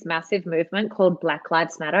like this massive movement called Black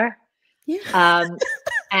Lives Matter. Yeah.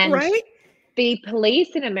 And the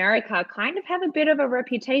police in America kind of have a bit of a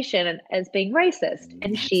reputation as being racist,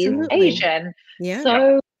 and she's Asian. Yeah.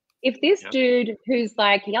 So if this dude who's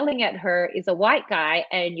like yelling at her is a white guy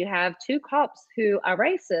and you have two cops who are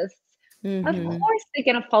racists, of course they're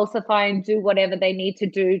going to falsify and do whatever they need to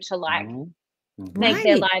do to like make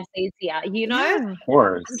their lives easier, you know? Yeah, of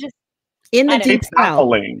course. I'm just, in the deep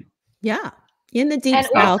south. Yeah. In the deep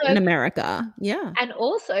south in America. Yeah. And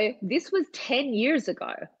also, this was 10 years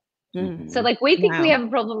ago. So like we think we have a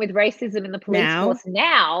problem with racism in the police force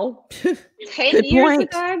now. 10 years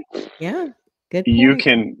ago. Yeah. Good point. You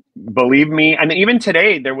can believe me. And even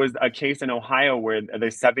today, there was a case in Ohio where the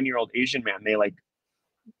 7-year-old Asian man, they like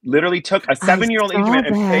literally took a 7-year-old Asian man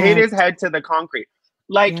and hit his head to the concrete.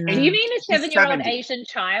 Like, do you mean a 7-year-old Asian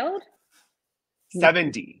child?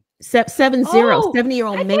 70.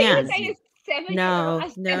 70-year-old man. No.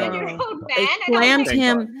 They slammed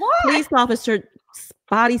him. Police officer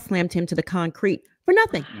body slammed him to the concrete for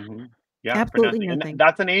nothing. Yeah, absolutely nothing. And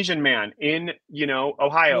that's an Asian man in,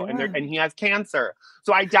 Ohio, and he has cancer.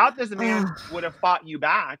 So I doubt this man would have fought you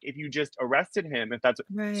back if you just arrested him. If that's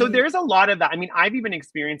so, there's a lot of that. I mean, I've even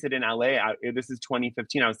experienced it in LA. This is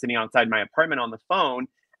 2015. I was sitting outside my apartment on the phone,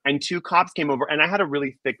 and 2 cops came over, and I had a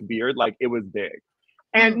really thick beard, like it was big,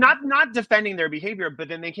 and not defending their behavior, but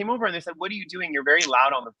then they came over and they said, "What are you doing? You're very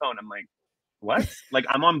loud on the phone." I'm like, what? Like,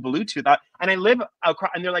 I'm on Bluetooth and I live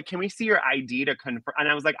across, and they're like, can we see your ID to confirm? And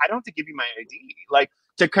I was like, I don't have to give you my ID. Like,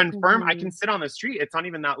 to confirm, I can sit on the street. It's not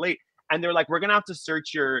even that late. And they're like, we're going to have to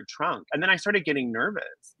search your trunk. And then I started getting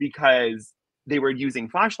nervous because they were using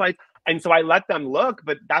flashlights. And so I let them look,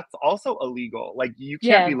 but that's also illegal. Like, you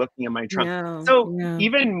can't be looking in my trunk.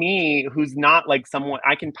 Even me, who's not like someone,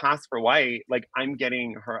 I can pass for white, like I'm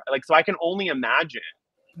getting her, like, so I can only imagine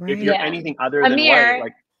if you're anything other than white,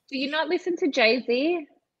 like, do you not listen to Jay-Z?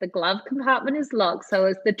 The glove compartment is locked, so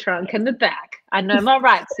is the trunk and the back. I know my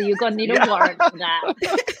rights, so you're going to need a warrant for that.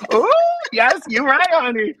 Oh, yes, you're right,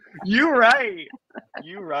 honey. You're right.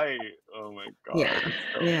 You're right. Oh, my God.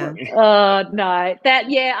 Oh, no.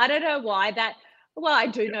 I don't know why. Well, I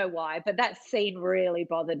do know why, but that scene really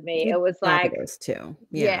bothered me. It was like, too.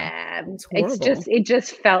 Yeah, it's horrible. It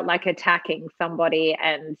just felt like attacking somebody,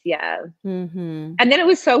 and Mm-hmm. and then it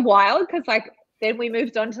was so wild because like then we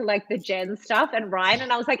moved on to like the Jen stuff and Ryan,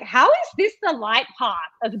 and I was like, how is this the light part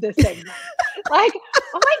of the segment? Like,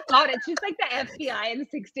 oh my God, it's just like the FBI and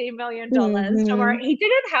 $16 million. Mm-hmm. He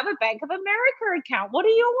didn't have a Bank of America account. What do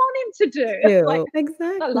you want him to do? Like,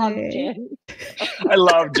 Exactly. I love Jen. I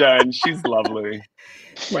love Jen. She's lovely.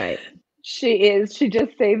 Right. She is. She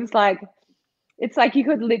just seems like, it's like you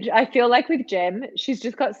could literally, I feel like with Jem, she's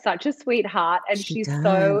just got such a sweet heart, and she's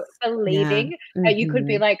so believing that you could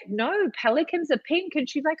be like, no, pelicans are pink. And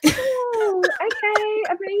she's like, oh, okay,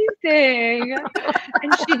 amazing.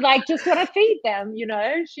 And she'd like just want to feed them, you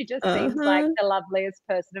know? She just seems like the loveliest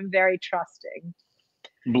person and very trusting.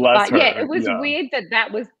 Bless her. Yeah, it was weird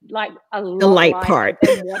that was like a lot the light part.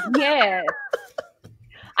 Yeah.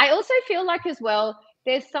 I also feel like as well,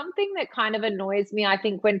 there's something that kind of annoys me, I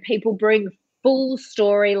think, when people bring full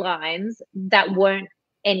storylines that weren't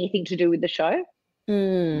anything to do with the show.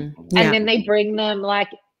 And then they bring them like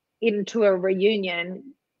into a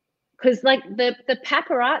reunion. Because like the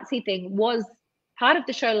paparazzi thing was part of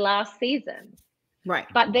the show last season. Right.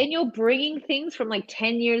 But then you're bringing things from like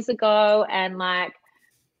 10 years ago and like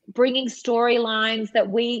bringing storylines that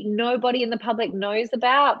nobody in the public knows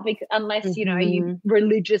about, unless you know you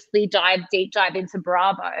religiously deep dive into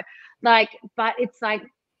Bravo. Like, but it's like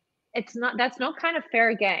that's not kind of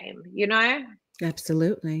fair game, you know?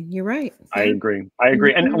 Absolutely, you're right. I agree.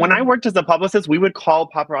 And when I worked as a publicist, we would call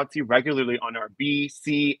paparazzi regularly on our B,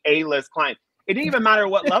 C, A-list clients. It didn't even matter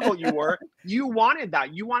what level you were. You wanted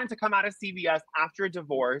that. You wanted to come out of CBS after a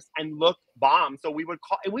divorce and look bomb. So we would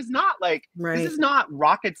call. It was not like, this is not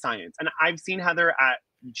rocket science. And I've seen Heather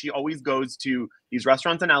she always goes to these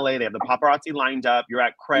restaurants in LA. They have the paparazzi lined up. You're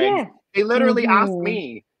at Craig's. Yeah. They literally asked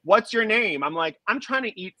me, what's your name? I'm like, I'm trying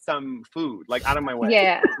to eat some food, like out of my way.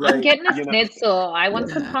 Yeah, like, I'm getting a schnitzel. I want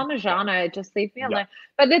some Parmigiano. Just leave me alone.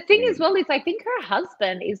 But the thing as well is I think her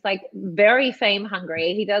husband is like very fame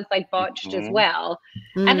hungry. He does like botched as well.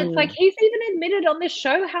 And it's like he's even admitted on this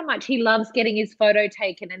show how much he loves getting his photo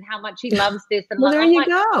taken and how much he loves this. And well, there you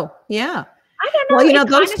go. Yeah. I don't know. Well, you know,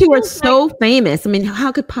 those two are so famous. I mean,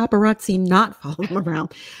 how could paparazzi not follow them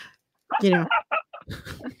around? You know.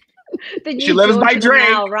 She lives by Drake.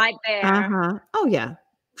 Right there. Oh, yeah.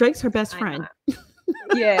 Drake's her best friend.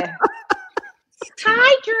 Yeah.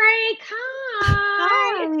 Hi, Drake.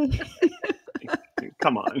 Hi.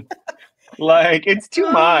 Come on. Like, it's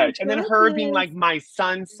too much. And then her being like, my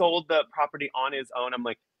son sold the property on his own. I'm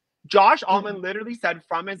like, Josh Altman literally said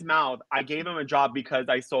from his mouth, I gave him a job because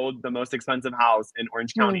I sold the most expensive house in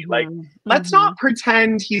Orange County. Like, let's not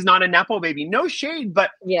pretend he's not a Nepo baby. No shade,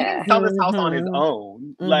 but he didn't sell this house on his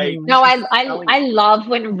own. Like, no, I love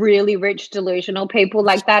when really rich delusional people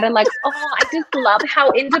like that are like, oh, I just love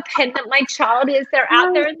how independent my child is. They're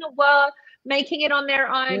out there in the world making it on their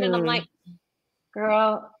own. And I'm like,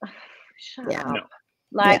 girl, shut up. No.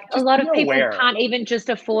 Like a lot of people can't even just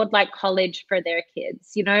afford like college for their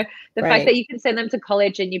kids, you know, the fact that you can send them to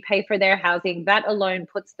college and you pay for their housing, that alone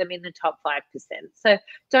puts them in the top 5%. So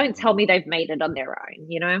don't tell me they've made it on their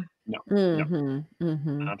own, you know? No,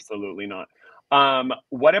 absolutely not.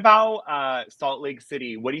 What about Salt Lake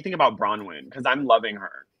City? What do you think about Bronwyn? Because I'm loving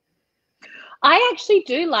her. I actually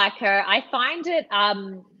do like her. I find it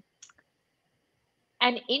an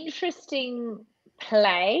interesting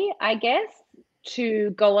play, I guess, to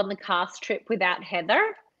go on the cast trip without Heather.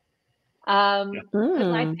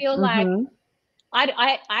 Because I feel like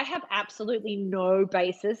I have absolutely no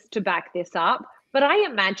basis to back this up, but I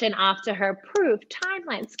imagine after her proof,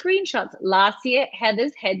 timeline, screenshots last year,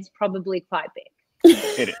 Heather's head's probably quite big.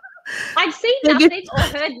 It is. I've seen nothing or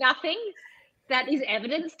heard nothing that is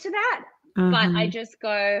evidence to that, but I just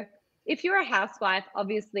go, if you're a housewife,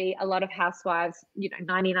 obviously a lot of housewives, you know,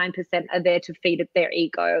 99% are there to feed their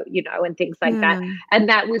ego, you know, and things like that. And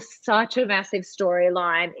that was such a massive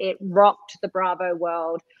storyline. It rocked the Bravo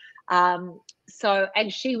world. And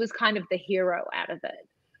she was kind of the hero out of it.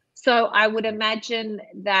 So I would imagine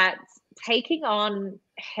that taking on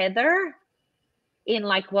Heather in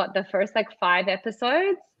like the first 5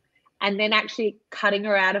 episodes and then actually cutting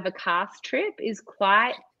her out of a cast trip is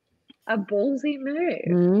quite a ballsy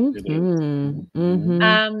move.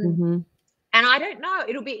 And I don't know,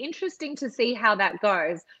 it'll be interesting to see how that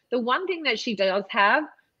goes. The one thing that she does have,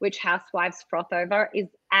 which housewives froth over, is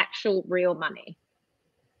actual real money.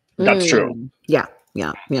 That's true. Yeah.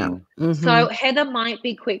 So Heather might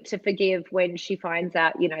be quick to forgive when she finds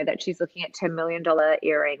out, you know, that she's looking at $10 million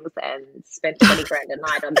earrings and spent 20 grand a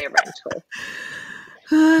night on their rental.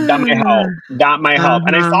 That might help. That might help.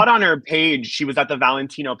 And I Uh-huh. saw it on her page. She was at the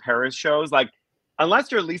Valentino Paris shows. Like,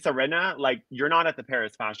 unless you're Lisa Rinna, like, you're not at the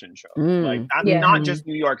Paris fashion show. Like, that's not just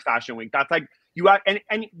New York Fashion Week. That's like, you have,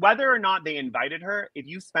 and whether or not they invited her, if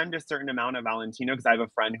you spend a certain amount of Valentino, because I have a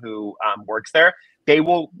friend who works there,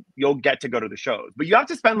 you'll get to go to the shows. But you have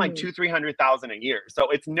to spend like $200,000-300,000 a year. So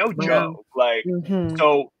it's no joke. Like,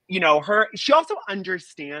 so, you know, she also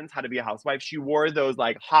understands how to be a housewife. She wore those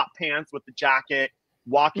like hot pants with the jacket,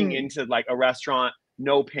 walking into like a restaurant,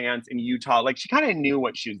 no pants in Utah. Like, she kind of knew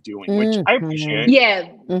what she was doing, which I appreciate.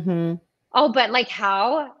 Yeah. Oh, but like,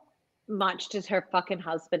 how much does her fucking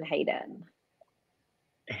husband hate it?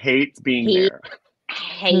 Hates being there.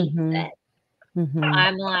 Hates it.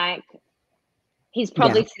 I'm like, he's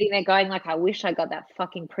probably sitting there going like, I wish I got that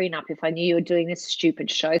fucking prenup if I knew you were doing this stupid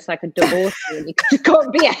show so I could divorce you and you could just go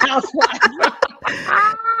and be a housewife.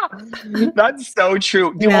 That's so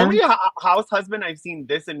true. The only house husband I've seen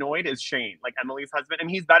this annoyed is Shane, like Emily's husband. And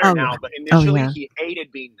he's better now, but initially he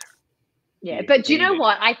hated being there. Yeah, but do you know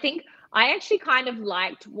what? I think I actually kind of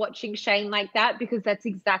liked watching Shane like that because that's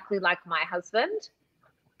exactly like my husband.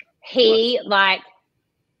 He like,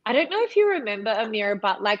 I don't know if you remember, Amira,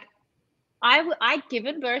 but like I'd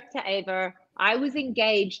given birth to Ava. I was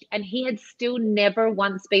engaged and he had still never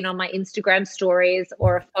once been on my Instagram stories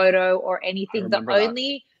or a photo or anything. The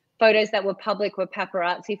only photos that were public were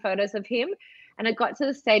paparazzi photos of him. And it got to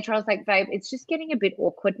the stage where I was like, babe, it's just getting a bit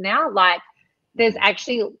awkward now. Like, there's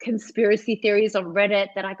actually conspiracy theories on Reddit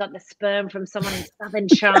that I got the sperm from someone in Southern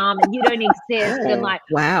Charm and you don't exist. And like,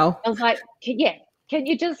 wow. I was like, can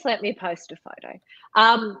you just let me post a photo?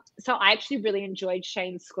 So I actually really enjoyed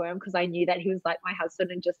Shane's squirm because I knew that he was like my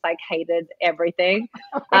husband and just like hated everything.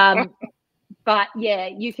 But yeah,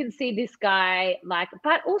 you can see this guy like,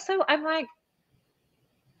 but also I'm like,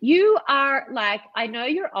 you are like, I know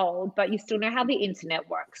you're old, but you still know how the internet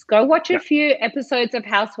works. Go watch a few episodes of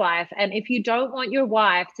Housewife. And if you don't want your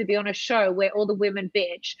wife to be on a show where all the women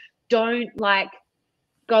bitch, don't like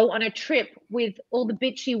go on a trip with all the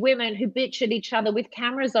bitchy women who bitch at each other with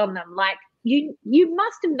cameras on them. Like, you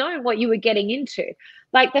must have known what you were getting into.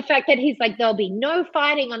 Like the fact that he's like, there'll be no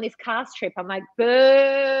fighting on this cast trip. I'm like,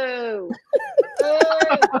 boo.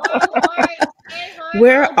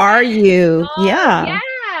 Where are you? Yeah.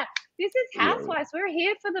 This is Housewives. We're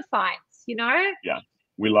here for the fights, you know? Yeah.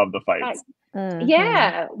 We love the fights. Like,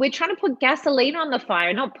 yeah. We're trying to put gasoline on the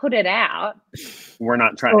fire, not put it out. We're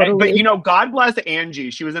not trying. But, you know, God bless Angie.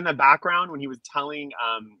 She was in the background when he was telling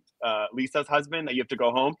Lisa's husband that you have to go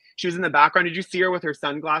home. She was in the background. Did you see her with her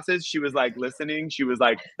sunglasses? She was like listening. She was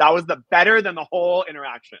like, that was better than the whole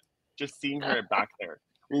interaction. Just seeing her back there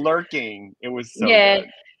lurking. It was so good.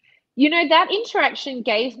 You know, that interaction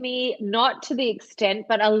gave me, not to the extent,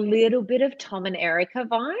 but a little bit of Tom and Erica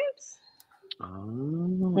vibes.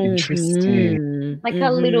 Oh, interesting. Like a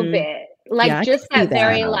little bit. Like just that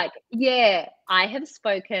very like, I have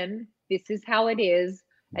spoken. This is how it is.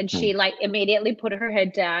 And she like immediately put her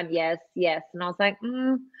head down. Yes. And I was like,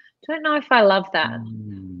 don't know if I love that.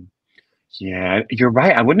 Yeah, you're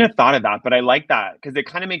right. I wouldn't have thought of that, but I like that because it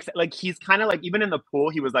kind of makes like he's kind of like, even in the pool,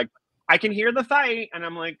 he was like, I can hear the fight. And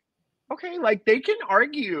I'm like, okay, like they can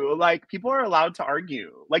argue. Like people are allowed to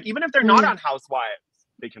argue. Like even if they're not on Housewives,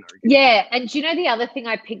 they can argue. Yeah, and you know the other thing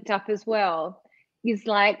I picked up as well is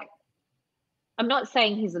like, I'm not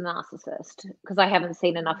saying he's a narcissist because I haven't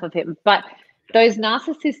seen enough of him, but those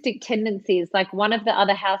narcissistic tendencies, like one of the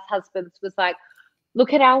other house husbands was like,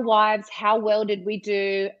 look at our wives, how well did we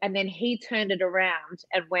do? And then he turned it around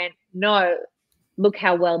and went, no, look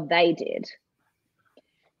how well they did.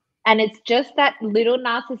 And it's just that little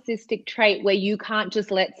narcissistic trait where you can't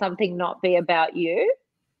just let something not be about you.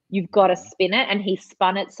 You've got to spin it. And he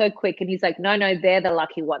spun it so quick. And he's like, no, they're the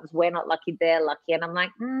lucky ones. We're not lucky. They're lucky. And I'm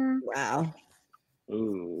like, wow.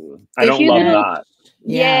 Ooh, I don't love that.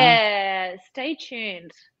 Yeah. Stay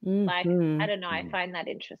tuned. Like, I don't know. I find that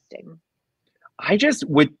interesting. I just,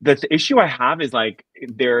 with the issue I have is like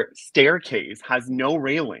their staircase has no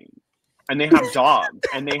railing. And they have dogs,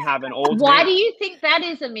 and they have an old Why man. do you think that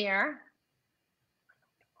is, Amir?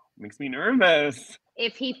 Makes me nervous.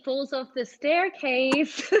 If he falls off the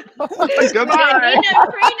staircase. Goodbye. Don't need no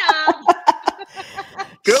prenup.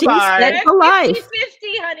 Goodbye. She's set for life. 50,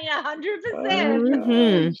 honey,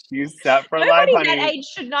 100%. She's set for Nobody life, honey. that age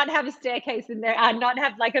should not have a staircase in there, not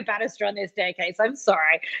have like a banister on their staircase. I'm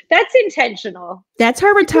sorry. That's intentional. That's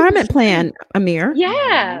her retirement plan, Amir.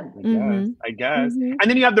 Yeah. I guess. And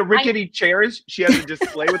then you have the rickety chairs. She has a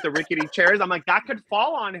display with the rickety chairs. I'm like, that could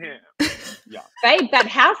fall on him. Yeah. Babe, that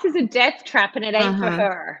house is a death trap and it ain't for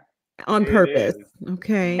her. On purpose.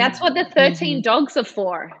 Okay. That's what the 13 dogs are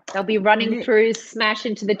for. They'll be running through, smash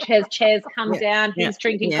into the chairs come down, he's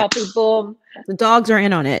drinking coffee, boom. The dogs are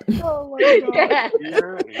in on it. Oh my God.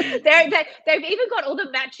 They've even got all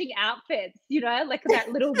the matching outfits, like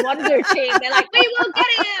that little Wonder team. They're like, we will get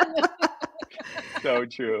him. So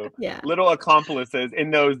true. Yeah. Little accomplices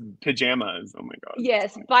in those pajamas. Oh my God.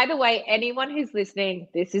 Yes. By the way, anyone who's listening,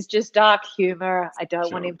 this is just dark humor. I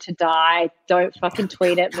don't want him to die. Don't fucking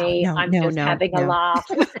tweet at me. I'm just having a laugh.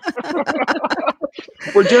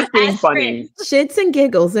 We're just being funny. Shits and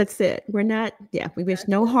giggles. That's it. We're not. Yeah. We wish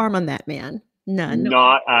no harm on that man. None.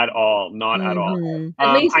 Not at all. Not at all.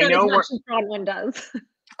 At least not as much as Bronwyn does.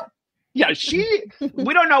 Yeah,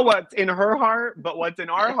 we don't know what's in her heart, but what's in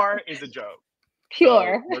our heart is a joke.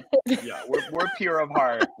 Pure. So we're pure of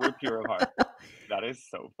heart. We're pure of heart. That is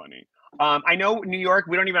so funny. I know New York,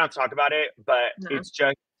 we don't even have to talk about it, but it's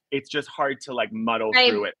just hard to like muddle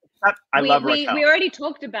through it. I love Raquel. We already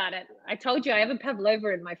talked about it. I told you I have a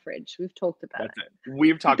pavlova in my fridge. We've talked about it.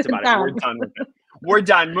 We've talked about it. We're done with it. We're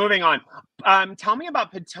done. Moving on. Tell me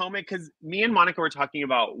about Potomac, because me and Monica were talking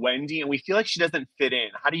about Wendy, and we feel like she doesn't fit in.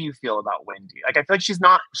 How do you feel about Wendy? Like, I feel like she's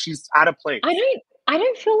out of place. I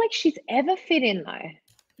don't feel like she's ever fit in though.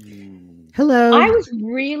 Hello. I was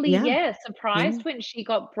really surprised when she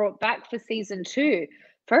got brought back for season 2.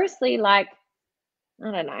 Firstly, like,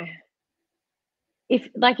 I don't know.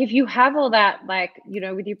 If you have all that, like,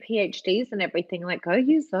 with your PhDs and everything, like, go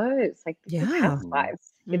use those. Like, this is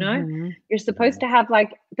Housewives, You're supposed to have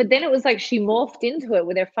like, but then it was like she morphed into it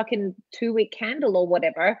with her fucking 2-week candle or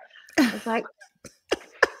whatever. I was like,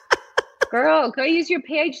 girl, go use your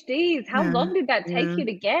PhDs. How long did that take you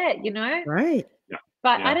to get, Right. Yeah.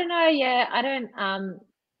 But I don't know. Yeah, I don't.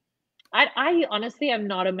 I honestly am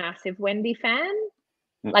not a massive Wendy fan.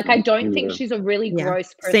 Like, I don't think she's a really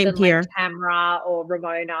gross person like Tamra or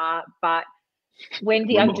Ramona, but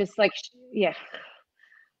Wendy, I'm just like,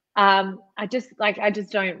 I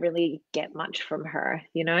just don't really get much from her,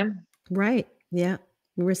 Right. Yeah.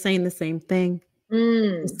 We were saying the same thing.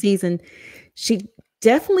 This season, she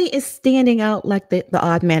definitely is standing out like the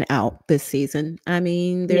odd man out this season. I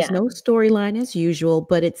mean, there's no storyline as usual,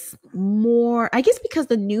 but it's more, I guess, because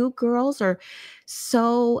the new girls are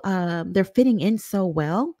so they're fitting in so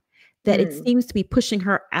well that it seems to be pushing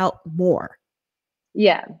her out more.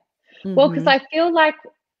 Yeah. Well, because I feel like,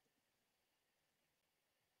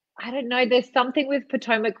 I don't know, there's something with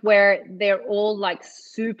Potomac where they're all like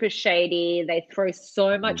super shady. They throw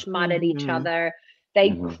so much mud at each other.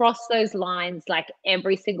 They cross those lines like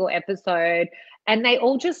every single episode, and they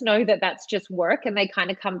all just know that that's just work, and they kind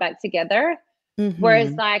of come back together.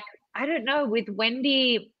 Whereas, like, I don't know, with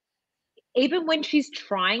Wendy, even when she's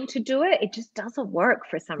trying to do it, it just doesn't work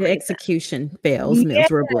for some reason. The execution fails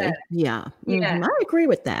miserably. Yeah. I agree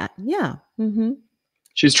with that. Yeah.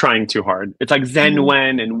 She's trying too hard. It's like Zen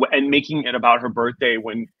Wen and making it about her birthday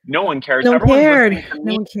when no one cares. No one cared.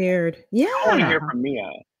 No one cared. Yeah. I want to hear from Mia.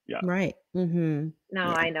 Yeah. Right. No,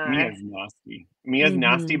 I know. Mia's nasty. Mia's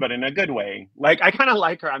nasty, but in a good way. Like, I kind of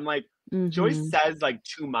like her. I'm like, Joyce says like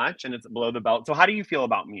too much and it's below the belt. So how do you feel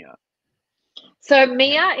about Mia? So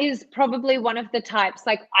Mia is probably one of the types,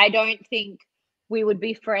 like, I don't think we would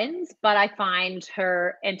be friends, but I find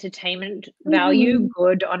her entertainment value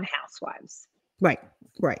good on Housewives. Right.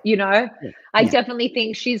 I definitely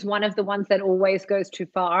think she's one of the ones that always goes too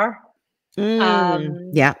far.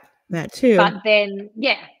 Yeah, that too.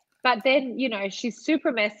 But then, she's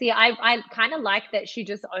super messy. I kind of like that she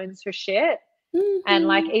just owns her shit. And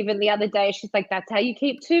like, even the other day, she's like, that's how you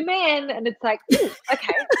keep 2 men. And it's like, ooh,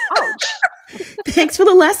 okay, ouch. Thanks for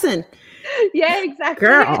the lesson. Yeah, exactly.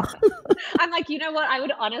 Girl. I'm like, you know what? I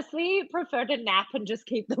would honestly prefer to nap and just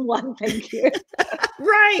keep the one. Thank you.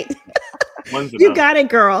 Right. You got it,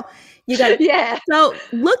 girl. You got it. Yeah. So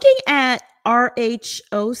looking at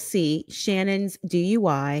RHOC, Shannon's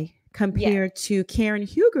DUI, compared to Karen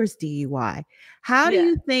Huger's DUI, how do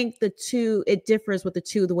you think it differs with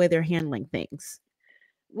the way they're handling things?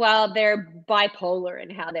 Well, they're bipolar in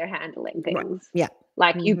how they're handling things. Right. Yeah.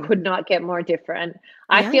 Like, you could not get more different.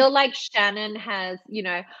 I feel like Shannon has,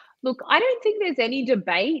 look, I don't think there's any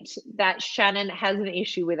debate that Shannon has an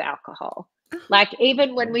issue with alcohol. Like,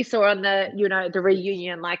 even when we saw on the, the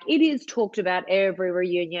reunion, like, it is talked about every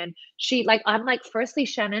reunion. I'm like, firstly,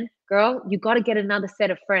 Shannon, girl, you got to get another set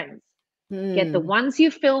of friends. Get the ones you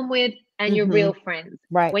film with and your real friends.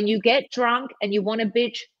 Right. When you get drunk and you want to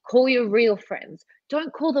bitch, call your real friends.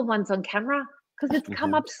 Don't call the ones on camera, because it's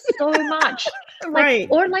come up so much. Right.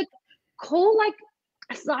 Or like, call like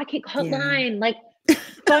a psychic hotline, like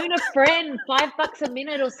phone a friend, $5 a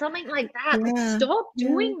minute or something like that. Like, stop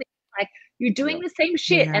doing this. Like, you're doing the same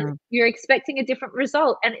shit and you're expecting a different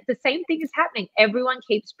result. And the same thing is happening. Everyone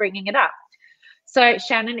keeps bringing it up. So,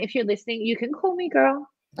 Shannon, if you're listening, you can call me, girl.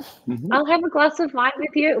 I'll have a glass of wine with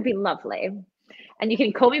you. It'll be lovely. And you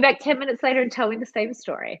can call me back 10 minutes later and tell me the same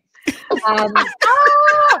story. But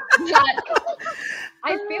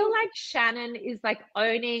I feel like Shannon is like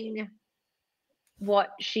owning what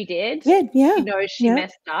she did. Yeah. You know, she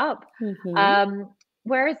messed up.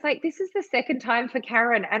 Whereas like this is the second time for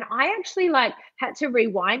Karen. And I actually like had to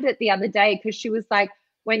rewind it the other day because she was like,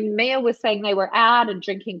 when Mia was saying they were out and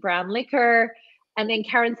drinking brown liquor, and then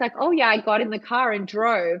Karen's like, oh yeah, I got in the car and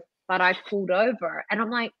drove, but I pulled over. And I'm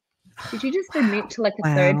like, did you just admit to like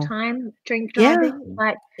a third time drink driving?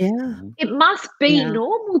 Like, it must be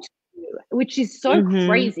normal to you, which is so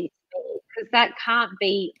crazy to me because that can't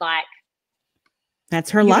be like, that's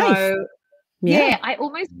her life. I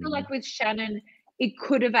almost feel like with Shannon, it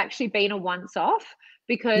could have actually been a once-off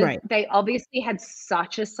because they obviously had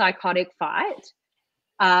such a psychotic fight.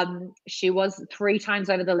 She was 3 times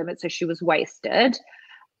over the limit, so she was wasted.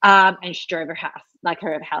 And she drove her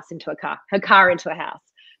house into a car, her car into a house.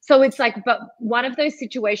 So it's like, but one of those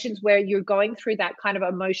situations where you're going through that kind of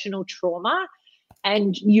emotional trauma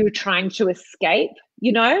and you're trying to escape,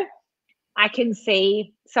 you know, I can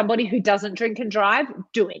see somebody who doesn't drink and drive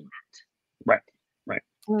doing that. Right.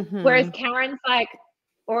 Whereas Karen's like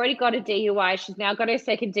already got a DUI. She's now got her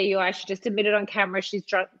second DUI. She just admitted on camera she's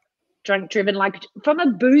drunk driven, like from a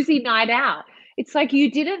boozy night out. It's like you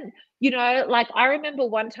didn't, you know, like I remember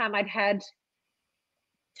one time I'd had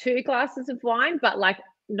 2 glasses of wine, but like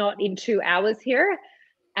not in 2 hours here.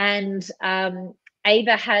 And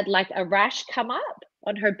Ava had like a rash come up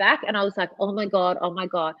on her back. And I was like, oh my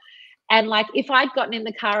God. And like, if I'd gotten in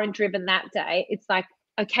the car and driven that day, it's like,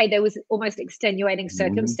 okay, there was almost extenuating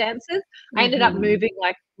circumstances. I ended up moving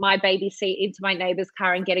like my baby seat into my neighbor's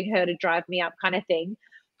car and getting her to drive me up kind of thing.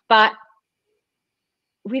 But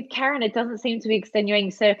with Karen, it doesn't seem to be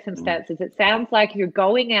extenuating circumstances. It sounds like you're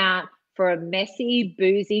going out for a messy,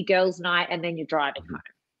 boozy girls' night and then you're driving home.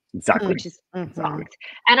 Exactly. Which is fucked.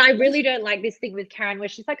 And I really don't like this thing with Karen where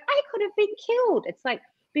she's like, I could have been killed. It's like,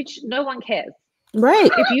 bitch, no one cares.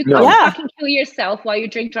 Right. If you can't fucking kill yourself while you're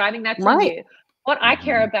drink driving, that's on you. What I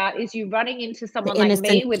care about is you running into someone like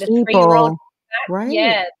me with a 3-year-old. Right.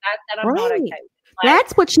 Yeah, that I'm not okay with. Like,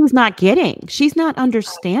 that's what she's not getting. She's not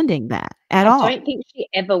understanding that at all. I don't think she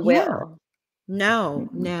ever will.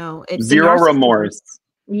 No. It's zero remorse.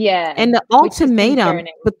 Yeah. And the ultimatum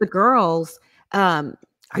with the girls, are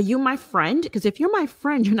you my friend? Because if you're my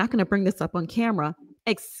friend, you're not going to bring this up on camera.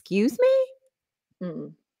 Excuse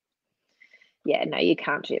me? Yeah, no, you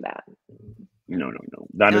can't do that. No.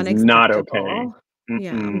 That is not okay.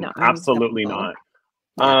 No, absolutely not.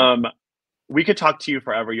 We could talk to you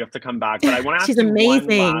forever. You have to come back. But I want to ask She's you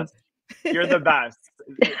amazing. You're the best.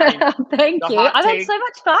 Thank you. I've had so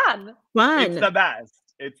much fun. It's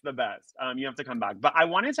the best. You have to come back. But I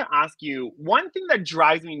wanted to ask you, one thing that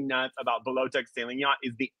drives me nuts about below deck sailing yacht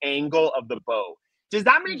is the angle of the boat. Does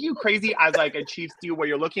that make you crazy as like a chief stew where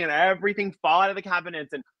you're looking at everything fall out of the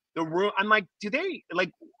cabinets and the room? I'm like, do they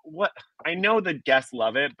like what? I know the guests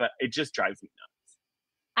love it, but it just drives me nuts.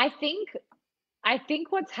 I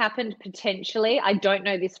think what's happened potentially, I don't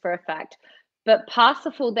know this for a fact, but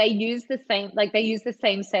Parsifal, they use the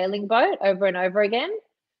same sailing boat over and over again.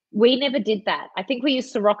 We never did that. I think we used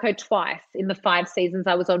Sirocco twice in the 5 seasons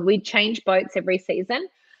I was on. We'd change boats every season.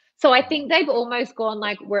 So I think they've almost gone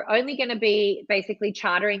like, we're only going to be basically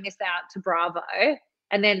chartering this out to Bravo,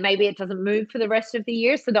 and then maybe it doesn't move for the rest of the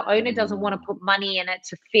year. So the owner doesn't want to put money in it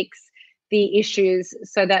to fix the issues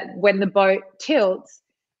so that when the boat tilts,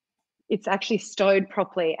 it's actually stowed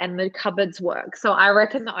properly and the cupboards work. So I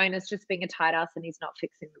reckon the owner's just being a tight ass and he's not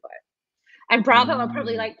fixing the boat. And Bravo are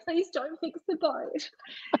probably like, please don't fix the boat.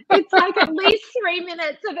 It's like at least 3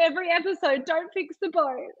 minutes of every episode, don't fix the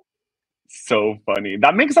boat. So funny.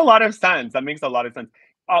 That makes a lot of sense.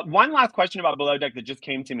 One last question about Below Deck that just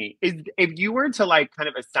came to me is, if you were to like kind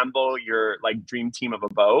of assemble your like dream team of a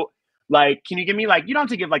boat, like, can you give me like, you don't have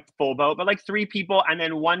to give like the full boat, but like 3 people and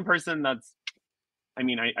then 1 person that's, I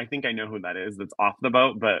mean, I think I know who that is that's off the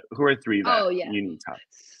boat, but who are 3 that you need to have?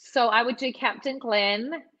 So I would do Captain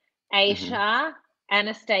Glenn, Aisha,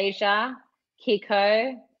 Anastasia,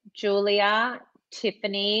 Kiko, Julia,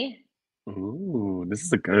 Tiffany. Ooh, this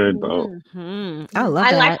is a good boat. I love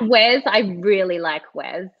that. I like Wes. I really like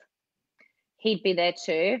Wes. He'd be there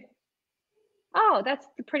too. Oh, that's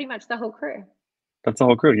pretty much the whole crew. That's the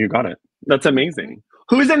whole crew. You got it. That's amazing.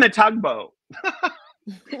 Who's in the tugboat?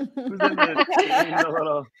 Who's in the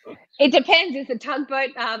little... It depends. Is the tugboat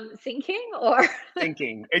sinking or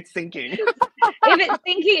sinking? It's sinking. If it's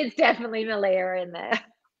sinking, it's definitely Malia in there.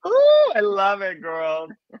 Oh, I love it, girl.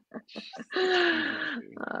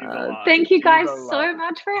 Thank you guys so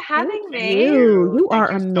much for having me. You are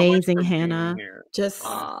amazing, so Hannah. Just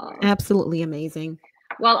absolutely amazing.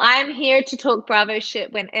 Well, I'm here to talk Bravo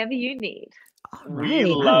shit whenever you need. All right. We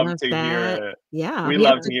love to hear it. Yeah. We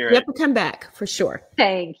love to hear it. You have to come back for sure.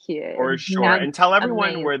 Thank you. For sure. And tell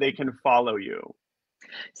everyone where they can follow you.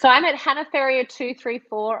 So I'm at Hannah Ferrier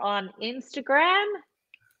 234 on Instagram.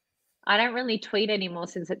 I don't really tweet anymore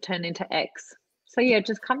since it turned into X. So yeah,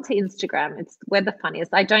 just come to Instagram. It's where the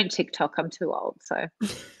funniest. I don't TikTok. I'm too old. So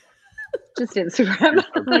just Instagram.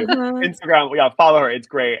 Instagram. Yeah, follow her. It's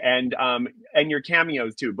great. And your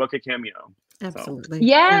cameos too. Book a cameo. Absolutely. So.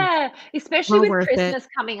 Yeah. Especially with Christmas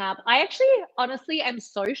coming up. I actually honestly am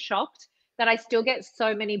so shocked that I still get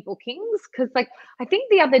so many bookings. Cause like, I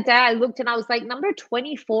think the other day I looked and I was like number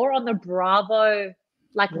 24 on the Bravo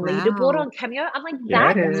leaderboard on Cameo. I'm like,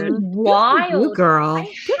 that's wild. You girl.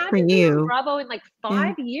 I haven't been on Bravo in like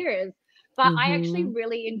 5 years. But I actually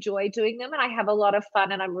really enjoy doing them and I have a lot of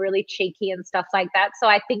fun and I'm really cheeky and stuff like that. So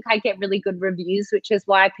I think I get really good reviews, which is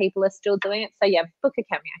why people are still doing it. So yeah, book a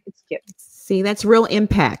Cameo. It's cute. See, that's real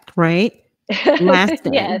impact, right?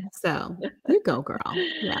 Lasting. Yes. So you go, girl.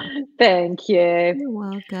 Yeah. Thank you. You're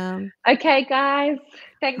welcome. Okay, guys.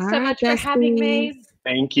 Thanks so much for having me.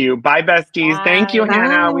 Thank you. Bye, besties. Bye. Thank you,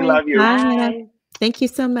 Hannah. We love you. Bye. Thank you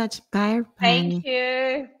so much. Bye. Thank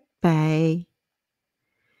you. Bye.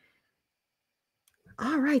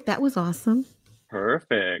 All right. That was awesome.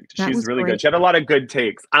 Perfect. She's really good. She had a lot of good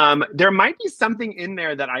takes. There might be something in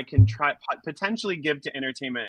there that I can potentially give to entertainment